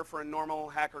like fodder for a normal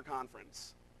hacker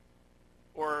conference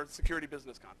or security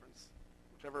business conference,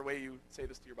 whichever way you say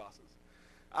this to your bosses.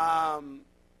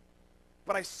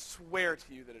 But I swear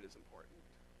to you that it is important.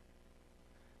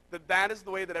 That is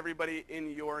the way that everybody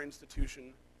in your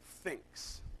institution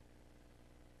thinks.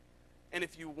 And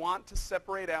if you want to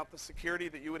separate out the security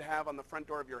that you would have on the front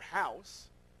door of your house,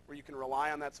 where you can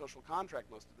rely on that social contract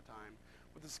most of the time,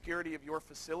 with the security of your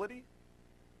facility,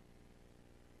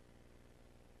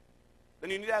 then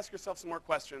you need to ask yourself some more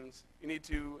questions. You need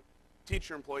to teach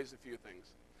your employees a few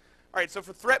things. All right, so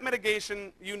for threat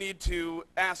mitigation, you need to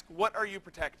ask, what are you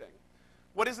protecting?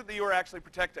 What is it that you are actually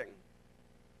protecting?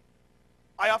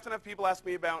 I often have people ask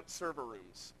me about server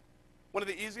rooms. One of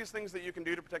the easiest things that you can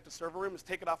do to protect a server room is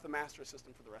take it off the master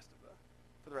system for the rest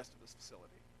of this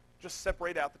facility. Just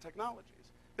separate out the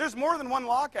technologies. There's more than one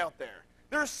lock out there.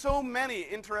 There are so many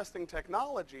interesting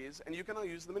technologies, and you can all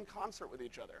use them in concert with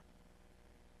each other.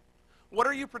 What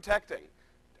are you protecting?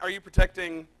 Are you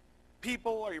protecting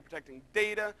people? Are you protecting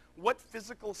data? What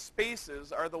physical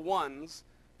spaces are the ones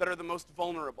that are the most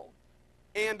vulnerable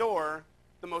and or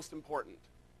the most important?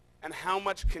 And how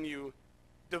much can you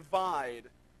divide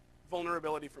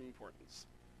vulnerability from importance?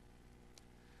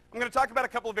 I'm going to talk about a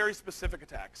couple of very specific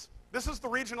attacks. This is the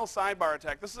regional sidebar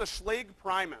attack. This is a Schlage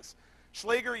Primus.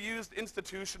 Schlage are used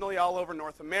institutionally all over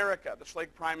North America, the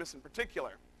Schlage Primus in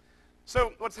particular.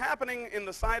 So what's happening in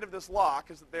the side of this lock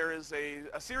is that there is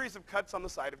a series of cuts on the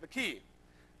side of the key.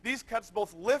 These cuts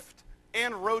both lift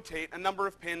and rotate a number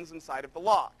of pins inside of the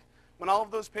lock. When all of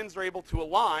those pins are able to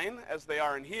align, as they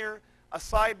are in here, a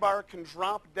sidebar can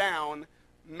drop down,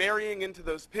 marrying into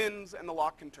those pins, and the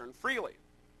lock can turn freely.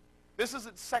 This is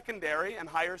its secondary and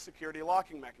higher security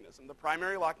locking mechanism. The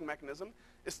primary locking mechanism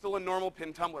is still a normal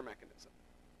pin tumbler mechanism.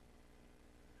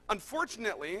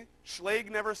 Unfortunately, Schlage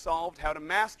never solved how to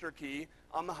master key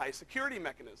on the high security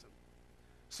mechanism.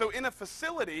 So in a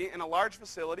facility, in a large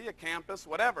facility, a campus,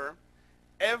 whatever,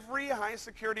 every high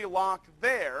security lock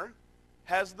there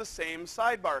has the same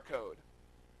sidebar code.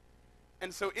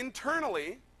 And so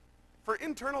internally, for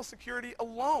internal security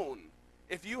alone,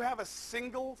 if you have a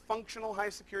single functional high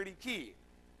security key,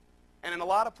 and in a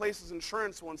lot of places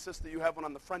insurance will insist that you have one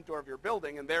on the front door of your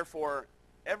building, and therefore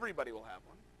everybody will have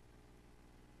one.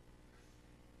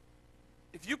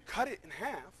 If you cut it in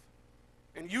half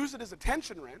and use it as a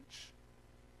tension wrench,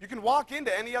 you can walk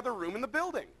into any other room in the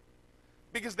building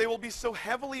because they will be so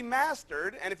heavily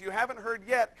mastered. And if you haven't heard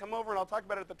yet, come over and I'll talk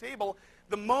about it at the table.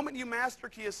 The moment you master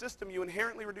key a system, you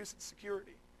inherently reduce its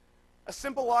security. A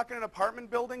simple lock in an apartment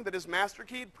building that is master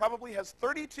keyed probably has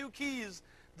 32 keys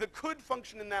that could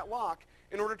function in that lock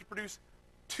in order to produce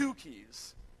 2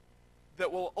 keys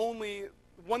that will only,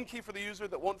 1 key for the user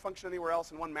that won't function anywhere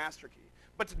else and 1 master key.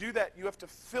 But to do that, you have to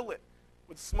fill it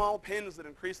with small pins that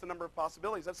increase the number of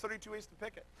possibilities. That's 32 ways to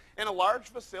pick it. In a large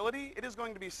facility, it is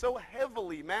going to be so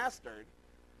heavily mastered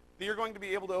that you're going to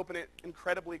be able to open it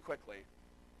incredibly quickly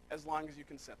as long as you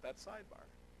can set that sidebar.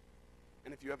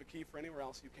 And if you have a key for anywhere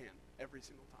else, you can, every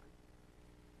single time.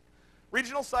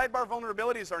 Regional sidebar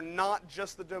vulnerabilities are not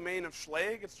just the domain of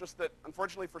Schlage. It's just that,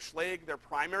 unfortunately for Schlage, their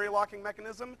primary locking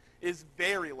mechanism is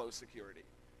very low security.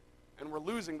 And we're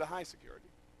losing the high security.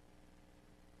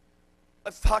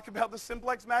 Let's talk about the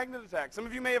simplex magnet attack. Some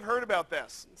of you may have heard about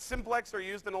this. Simplex are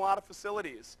used in a lot of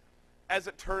facilities. As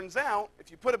it turns out,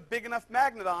 if you put a big enough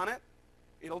magnet on it,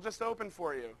 it'll just open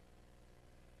for you.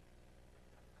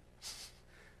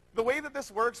 The way that this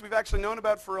works, we've actually known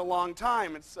about for a long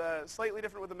time. It's slightly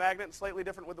different with the magnet and slightly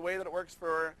different with the way that it works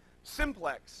for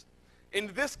simplex.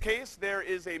 In this case, there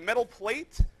is a metal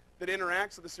plate that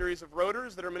interacts with a series of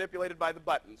rotors that are manipulated by the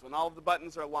buttons. When all of the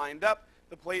buttons are lined up,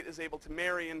 the plate is able to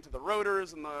marry into the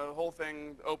rotors, and the whole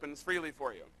thing opens freely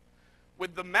for you.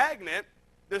 With the magnet,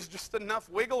 there's just enough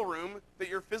wiggle room that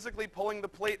you're physically pulling the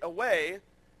plate away,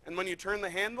 and when you turn the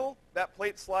handle, that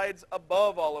plate slides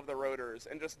above all of the rotors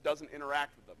and just doesn't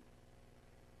interact with them.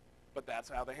 But that's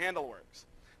how the handle works.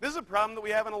 This is a problem that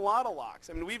we have in a lot of locks.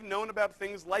 I mean, we've known about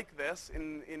things like this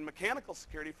in mechanical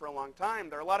security for a long time.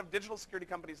 There are a lot of digital security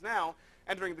companies now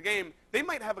entering the game. They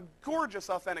might have a gorgeous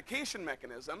authentication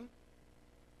mechanism,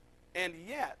 and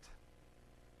yet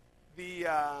they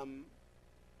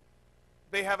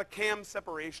have a CAM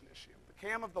separation issue. The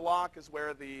cam of the lock is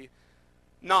where the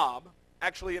knob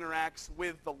actually interacts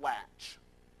with the latch.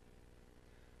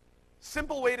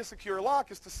 Simple way to secure a lock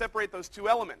is to separate those two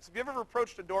elements. If you've ever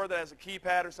approached a door that has a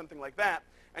keypad or something like that,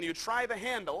 and you try the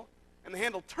handle, and the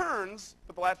handle turns,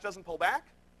 but the latch doesn't pull back,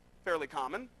 fairly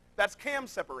common, that's cam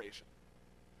separation.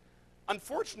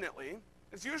 Unfortunately,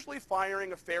 it's usually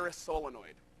firing a ferrous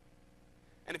solenoid.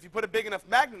 And if you put a big enough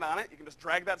magnet on it, you can just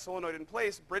drag that solenoid in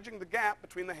place, bridging the gap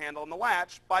between the handle and the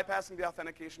latch, bypassing the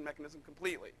authentication mechanism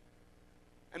completely.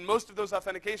 And most of those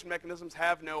authentication mechanisms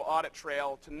have no audit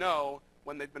trail to know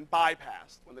when they've been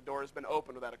bypassed, when the door has been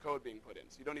opened without a code being put in.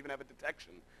 So you don't even have a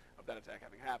detection of that attack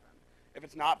having happened. If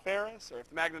it's not ferrous, or if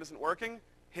the magnet isn't working,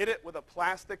 hit it with a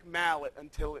plastic mallet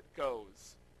until it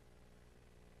goes.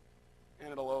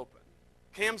 And it'll open.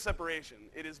 Cam separation,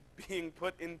 it is being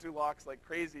put into locks like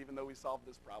crazy, even though we solved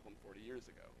this problem 40 years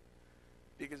ago.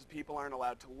 Because people aren't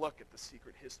allowed to look at the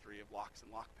secret history of locks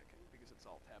and lockpicking, because it's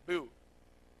all taboo.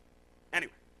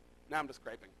 Anyway, now I'm just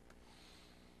griping.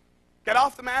 Get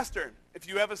off the master if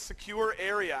you have a secure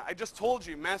area. I just told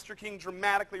you, master keying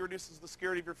dramatically reduces the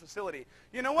security of your facility.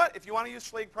 You know what? If you want to use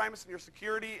Schlage Primus in your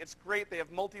security, it's great. They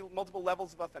have multiple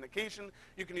levels of authentication.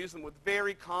 You can use them with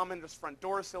very common just front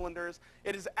door cylinders.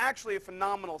 It is actually a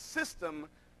phenomenal system.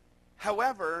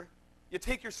 However, you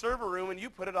take your server room and you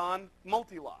put it on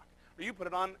multi-lock, or you put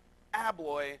it on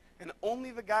Abloy, and only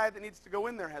the guy that needs to go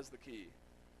in there has the key.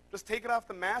 Just take it off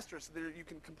the master so that you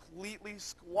can completely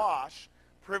squash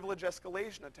privilege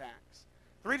escalation attacks.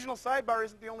 The regional sidebar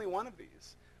isn't the only one of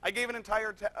these. I gave an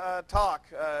entire talk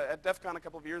at DEF CON a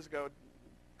couple of years ago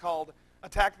called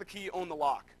Attack the Key, Own the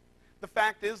Lock. The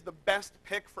fact is, the best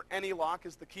pick for any lock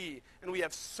is the key, and we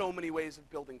have so many ways of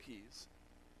building keys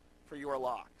for your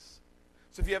locks.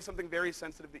 So if you have something very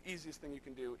sensitive, the easiest thing you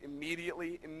can do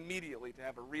immediately to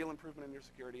have a real improvement in your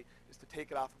security is to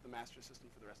take it off of the master system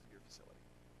for the rest of your facility.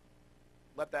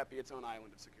 Let that be its own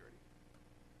island of security.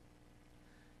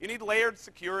 You need layered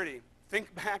security.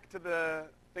 Think back to the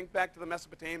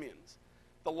Mesopotamians.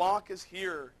 The lock is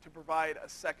here to provide a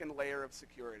second layer of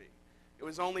security. It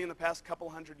was only in the past couple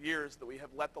hundred years that we have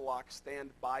let the lock stand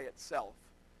by itself.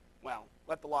 Well,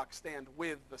 let the lock stand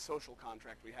with the social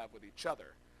contract we have with each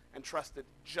other, and trusted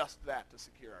just that to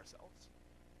secure ourselves.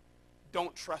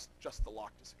 Don't trust just the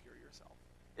lock to secure yourself.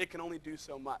 It can only do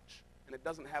so much, and it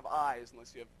doesn't have eyes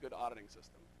unless you have a good auditing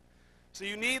system. So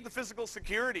you need the physical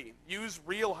security. Use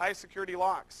real high-security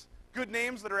locks. Good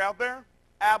names that are out there: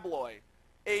 Abloy,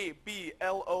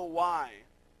 A-B-L-O-Y,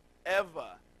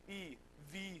 EVA,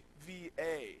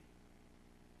 E-V-V-A,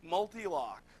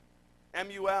 Multi-Lock,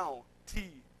 M-U-L-T-L-O-C-K.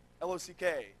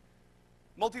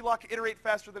 Multi-Lock iterate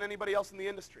faster than anybody else in the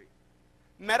industry.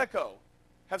 Medico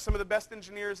have some of the best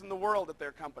engineers in the world at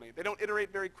their company. They don't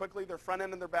iterate very quickly. Their front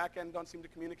end and their back end don't seem to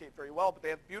communicate very well, but they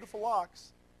have beautiful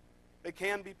locks. They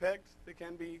can be picked. They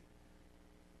can be...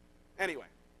 Anyway.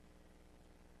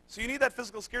 So you need that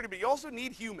physical security, but you also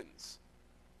need humans.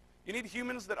 You need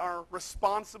humans that are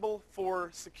responsible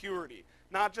for security,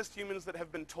 not just humans that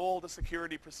have been told a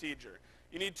security procedure.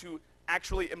 You need to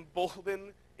actually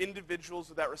embolden individuals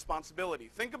with that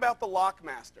responsibility. Think about the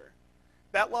lockmaster.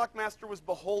 That lockmaster was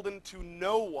beholden to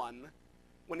no one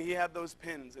when he had those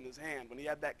pins in his hand, when he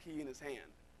had that key in his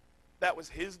hand. That was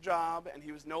his job, and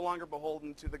he was no longer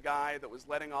beholden to the guy that was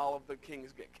letting all of the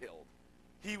kings get killed.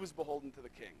 He was beholden to the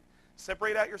king.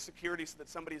 Separate out your security so that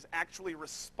somebody is actually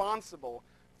responsible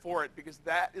for it, because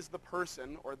that is the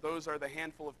person, or those are the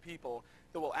handful of people,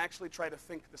 that will actually try to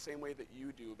think the same way that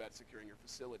you do about securing your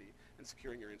facility and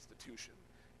securing your institution.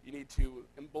 You need to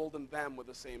embolden them with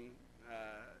the same,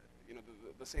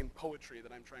 the same poetry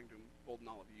that I'm trying to embolden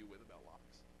all of you with about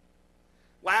locks.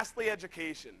 Lastly,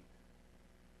 education.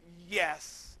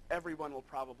 Yes, everyone will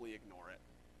probably ignore it.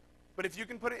 But if you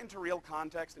can put it into real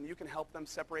context and you can help them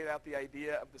separate out the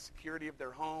idea of the security of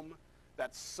their home,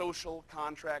 that social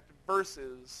contract,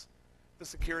 versus the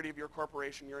security of your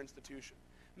corporation, your institution.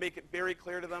 Make it very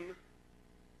clear to them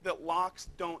that locks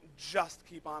don't just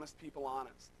keep honest people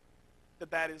honest.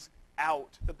 That is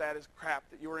out, that is crap,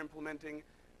 that you're implementing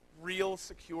real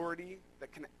security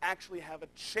that can actually have a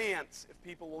chance, if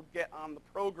people will get on the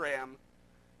program,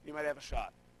 you might have a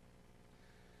shot.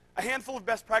 A handful of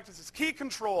best practices. Key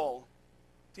control.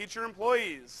 Teach your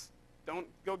employees. Don't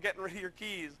go getting rid of your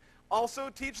keys. Also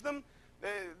teach them,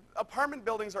 apartment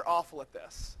buildings are awful at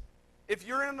this. If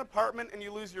you're in an apartment and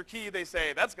you lose your key, they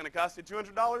say, that's going to cost you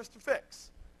 $200 to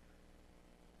fix.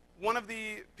 One of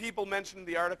the people mentioned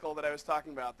the article that I was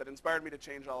talking about that inspired me to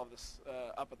change all of this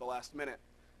up at the last minute.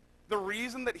 The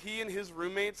reason that he and his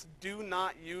roommates do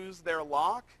not use their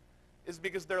lock is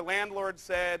because their landlord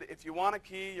said, if you want a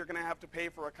key, you're going to have to pay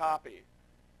for a copy.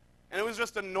 And it was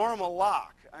just a normal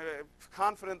lock. I'm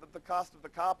confident that the cost of the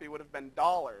copy would have been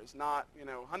dollars, not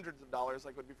hundreds of dollars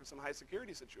like it would be for some high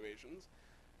security situations.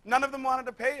 None of them wanted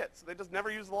to pay it, so they just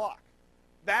never used the lock.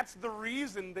 That's the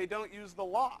reason they don't use the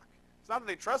lock. It's not that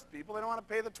they trust people, they don't want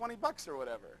to pay the 20 bucks or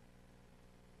whatever.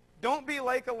 Don't be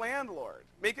like a landlord.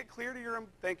 Make it clear to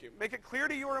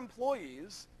your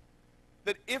employees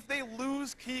that if they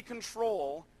lose key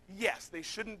control, yes, they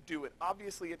shouldn't do it.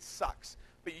 Obviously, it sucks.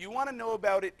 But you want to know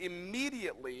about it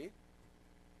immediately.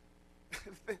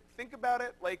 Think about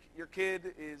it like your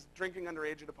kid is drinking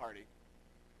underage at a party.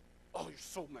 Oh, you're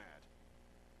so mad.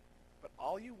 But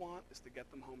all you want is to get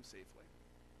them home safely.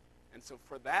 And so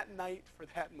for that night, for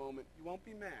that moment, you won't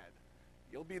be mad.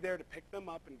 You'll be there to pick them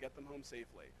up and get them home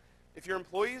safely. If your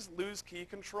employees lose key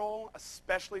control,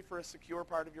 especially for a secure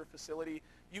part of your facility,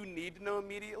 you need to know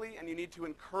immediately, and you need to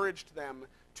encourage them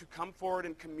to come forward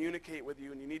and communicate with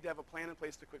you, and you need to have a plan in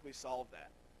place to quickly solve that.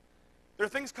 There are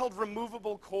things called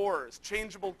removable cores,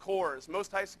 changeable cores.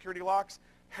 Most high security locks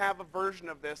have a version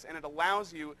of this, and it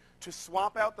allows you to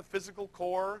swap out the physical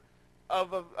core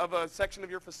of a section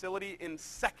of your facility in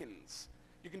seconds.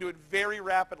 You can do it very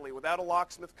rapidly without a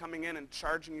locksmith coming in and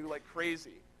charging you like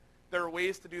crazy. There are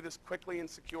ways to do this quickly and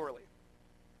securely.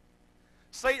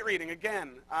 Sight reading,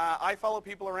 again, I follow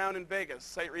people around in Vegas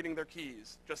sight reading their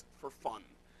keys just for fun.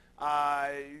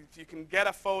 If you can get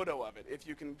a photo of it, if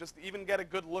you can just even get a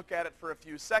good look at it for a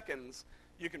few seconds,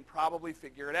 you can probably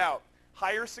figure it out.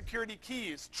 Higher security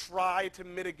keys try to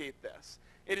mitigate this.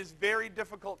 It is very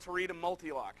difficult to read a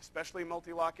multi-lock, especially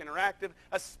multi-lock interactive,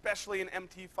 especially an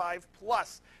MT5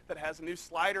 Plus that has a new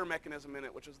slider mechanism in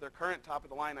it, which is their current top of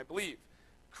the line, I believe.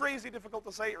 Crazy difficult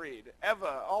to sight read.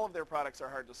 EVA, all of their products are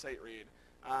hard to sight read,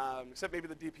 except maybe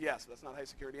the DPS, but that's not high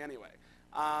security anyway.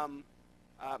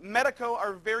 Medico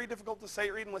are very difficult to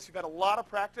sight read unless you've had a lot of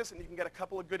practice and you can get a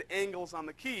couple of good angles on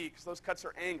the key, because those cuts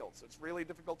are angled. So it's really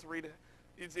difficult to read.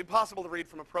 It's impossible to read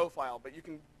from a profile, but you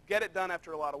can get it done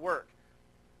after a lot of work.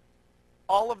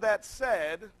 All of that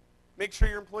said, make sure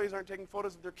your employees aren't taking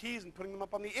photos of their keys and putting them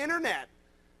up on the internet.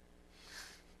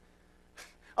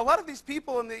 A lot of these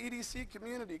people in the EDC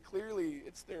community, clearly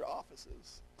it's their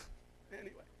offices.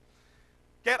 Anyway,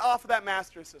 get off of that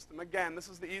master system. Again, this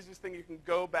is the easiest thing you can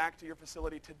go back to your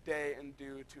facility today and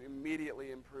do to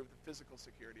immediately improve the physical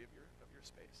security of your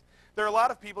space. There are a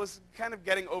lot of people, this is kind of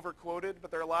getting overquoted,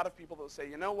 but there are a lot of people that will say,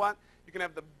 you know what, you can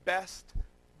have the best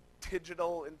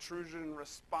digital intrusion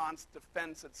response,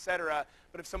 defense, etc.,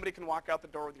 but if somebody can walk out the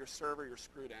door with your server, you're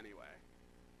screwed anyway.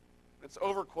 It's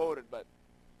overquoted, but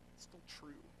it's still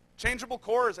true. Changeable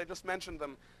cores, I just mentioned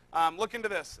them. Look into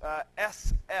this,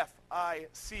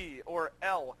 SFIC or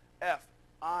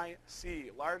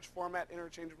LFIC, large format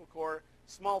interchangeable core,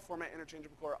 small format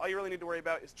interchangeable core. All you really need to worry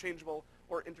about is changeable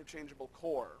or interchangeable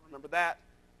core. Remember that.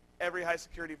 Every high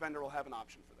security vendor will have an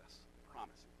option for this, I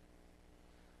promise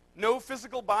you. No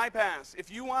physical bypass.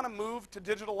 If you want to move to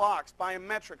digital locks,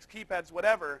 biometrics, keypads,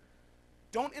 whatever,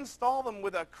 don't install them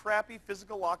with a crappy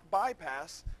physical lock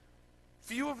bypass.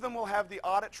 Few of them will have the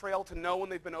audit trail to know when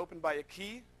they've been opened by a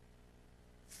key.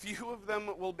 Few of them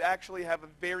will actually have a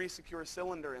very secure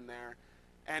cylinder in there,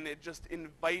 and it just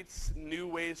invites new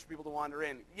ways for people to wander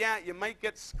in. Yeah, you might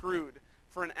get screwed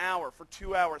for an hour, for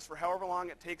 2 hours, for however long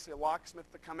it takes a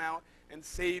locksmith to come out and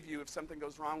save you if something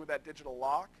goes wrong with that digital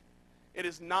lock. It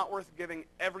is not worth giving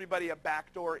everybody a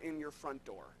back door in your front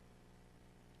door.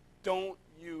 Don't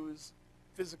use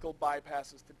physical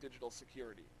bypasses to digital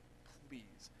security,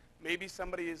 please. Maybe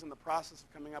somebody is in the process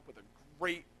of coming up with a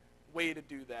great way to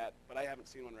do that, but I haven't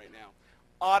seen one right now.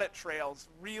 Audit trails,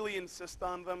 really insist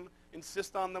on them.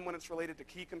 Insist on them when it's related to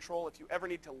key control. If you ever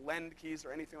need to lend keys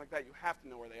or anything like that, you have to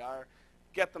know where they are.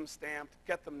 Get them stamped,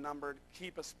 get them numbered,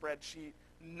 keep a spreadsheet.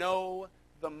 Know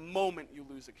the moment you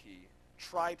lose a key.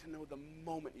 Try to know the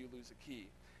moment you lose a key.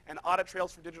 And audit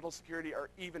trails for digital security are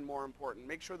even more important.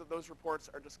 Make sure that those reports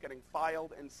are just getting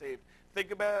filed and saved.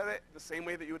 Think about it the same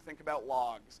way that you would think about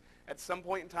logs. At some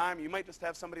point in time, you might just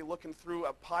have somebody looking through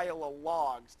a pile of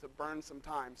logs to burn some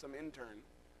time, some intern.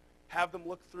 Have them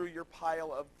look through your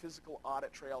pile of physical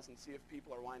audit trails and see if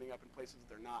people are winding up in places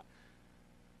they're not.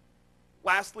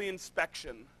 Lastly,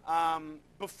 inspection.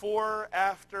 Before,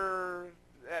 after,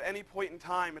 at any point in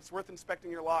time, it's worth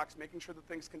inspecting your locks, making sure that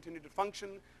things continue to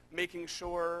function, making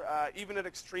sure, even at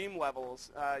extreme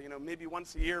levels, maybe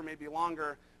once a year, maybe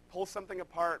longer, pull something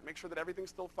apart, make sure that everything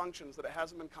still functions, that it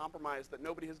hasn't been compromised, that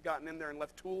nobody has gotten in there and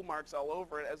left tool marks all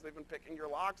over it as they've been picking your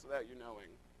locks without you knowing.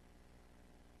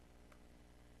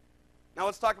 Now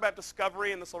let's talk about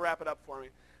discovery, and this will wrap it up for me.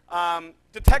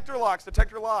 Detector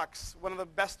locks. One of the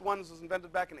best ones was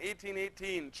invented back in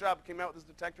 1818. Chubb came out with his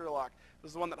detector lock. This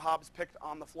is the one that Hobbs picked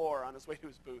on the floor on his way to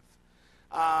his booth.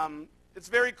 It's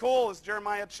very cool. It's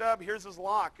Jeremiah Chubb. Here's his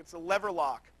lock. It's a lever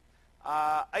lock.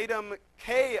 Item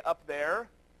K up there,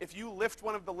 if you lift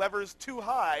one of the levers too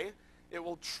high, it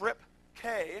will trip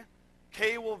K.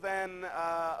 K will then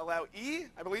allow E,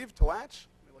 I believe, to latch.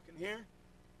 Let me look in here.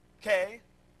 K.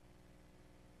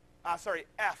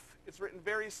 F. It's written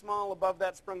very small above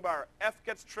that sprung bar. F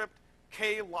gets tripped,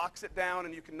 K locks it down,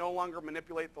 and you can no longer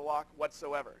manipulate the lock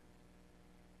whatsoever.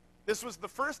 This was the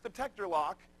first detector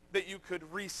lock that you could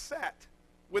reset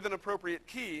with an appropriate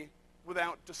key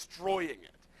without destroying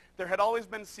it. There had always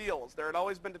been seals. There had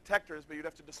always been detectors, but you'd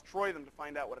have to destroy them to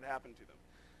find out what had happened to them.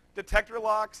 Detector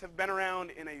locks have been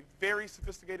around in a very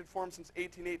sophisticated form since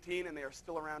 1818, and they are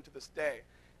still around to this day.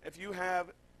 If you have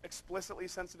explicitly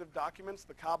sensitive documents,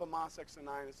 the Kaba Moss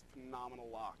XO9 is a phenomenal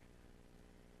lock.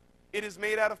 It is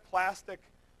made out of plastic.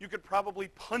 You could probably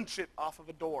punch it off of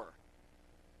a door.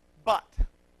 But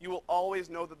you will always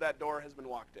know that that door has been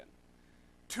walked in.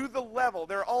 To the level,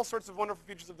 there are all sorts of wonderful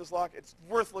features of this lock. It's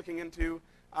worth looking into.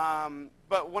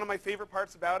 But one of my favorite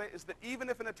parts about it is that even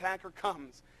if an attacker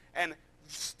comes and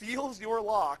steals your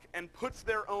lock and puts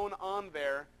their own on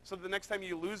there, so that the next time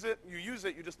you use it,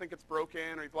 you just think it's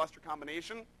broken or you've lost your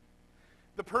combination,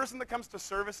 the person that comes to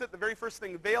service it, the very first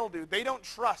thing they'll do, they don't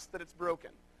trust that it's broken.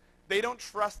 They don't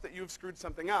trust that you've screwed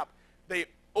something up. They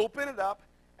open it up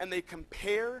and they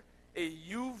compare a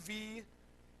UV,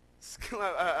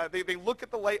 they look at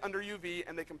the light under UV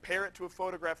and they compare it to a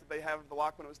photograph that they have of the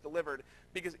lock when it was delivered,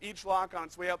 because each lock on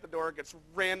its way out the door gets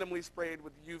randomly sprayed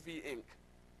with UV ink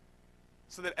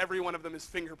so that every one of them is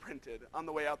fingerprinted on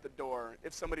the way out the door.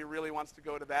 If somebody really wants to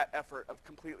go to that effort of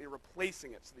completely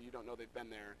replacing it so that you don't know they've been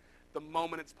there, the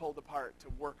moment it's pulled apart to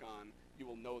work on, you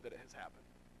will know that it has happened.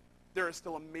 There are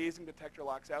still amazing detector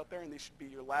locks out there, and these should be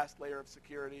your last layer of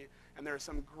security. And there are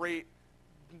some great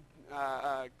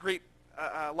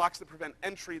locks that prevent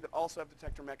entry that also have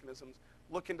detector mechanisms.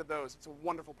 Look into those. It's a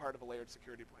wonderful part of a layered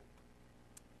security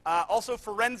plan. Also,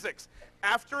 forensics.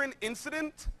 After an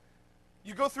incident,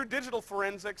 you go through digital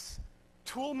forensics.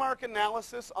 Tool mark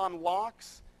analysis on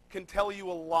locks can tell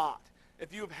you a lot.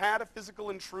 If you've had a physical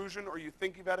intrusion or you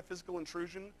think you've had a physical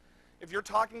intrusion, if you're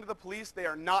talking to the police, they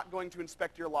are not going to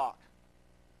inspect your lock.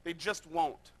 They just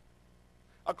won't.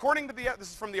 According to this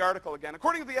is from the article again,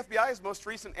 according to the FBI's most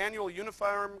recent annual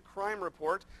uniform crime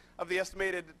report of the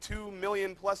estimated 2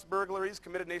 million plus burglaries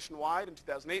committed nationwide in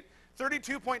 2008,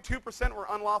 32.2% were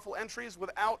unlawful entries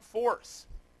without force.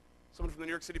 Someone from the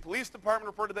New York City Police Department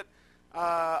reported that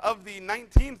of the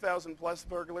 19,000 plus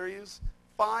burglaries,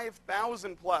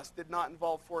 5,000 plus did not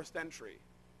involve forced entry.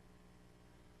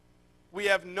 We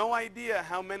have no idea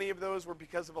how many of those were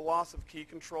because of a loss of key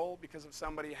control, because of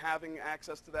somebody having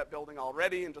access to that building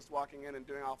already and just walking in and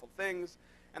doing awful things,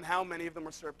 and how many of them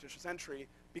were surreptitious entry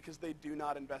because they do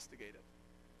not investigate it.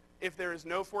 If there is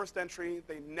no forced entry,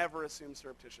 they never assume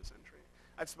surreptitious entry.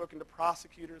 I've spoken to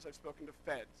prosecutors, I've spoken to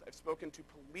feds, I've spoken to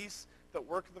police that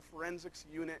work the forensics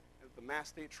unit of the Mass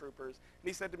State Troopers, and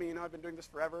he said to me, you know, I've been doing this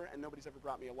forever and nobody's ever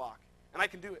brought me a lock. And I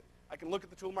can do it. I can look at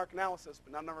the tool mark analysis,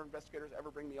 but none of our investigators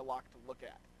ever bring me a lock to look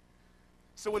at.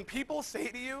 So when people say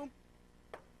to you,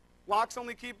 locks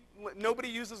only keep, nobody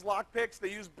uses lock picks, they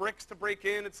use bricks to break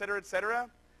in, et cetera,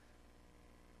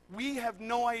 we have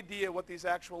no idea what these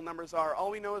actual numbers are. All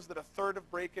we know is that a third of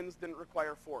break-ins didn't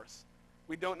require force.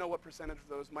 We don't know what percentage of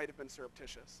those might have been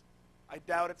surreptitious. I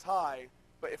doubt it's high,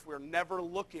 but if we're never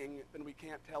looking, then we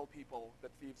can't tell people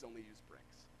that thieves only use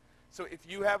bricks. So if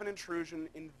you have an intrusion,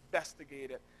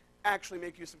 investigate it. Actually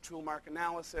make use of tool mark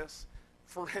analysis.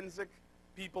 Forensic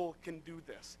people can do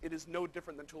this. It is no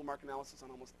different than tool mark analysis on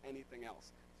almost anything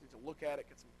else. You need to look at it,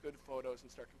 get some good photos,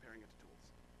 and start comparing it to tools.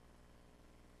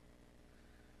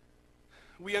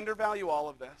 We undervalue all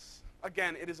of this.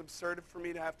 Again, it is absurd for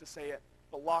me to have to say it,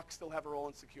 but locks still have a role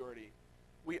in security.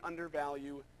 We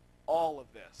undervalue all of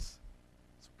this.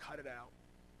 So cut it out.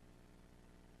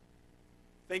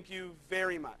 Thank you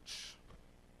very much.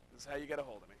 This is how you get a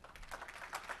hold of me.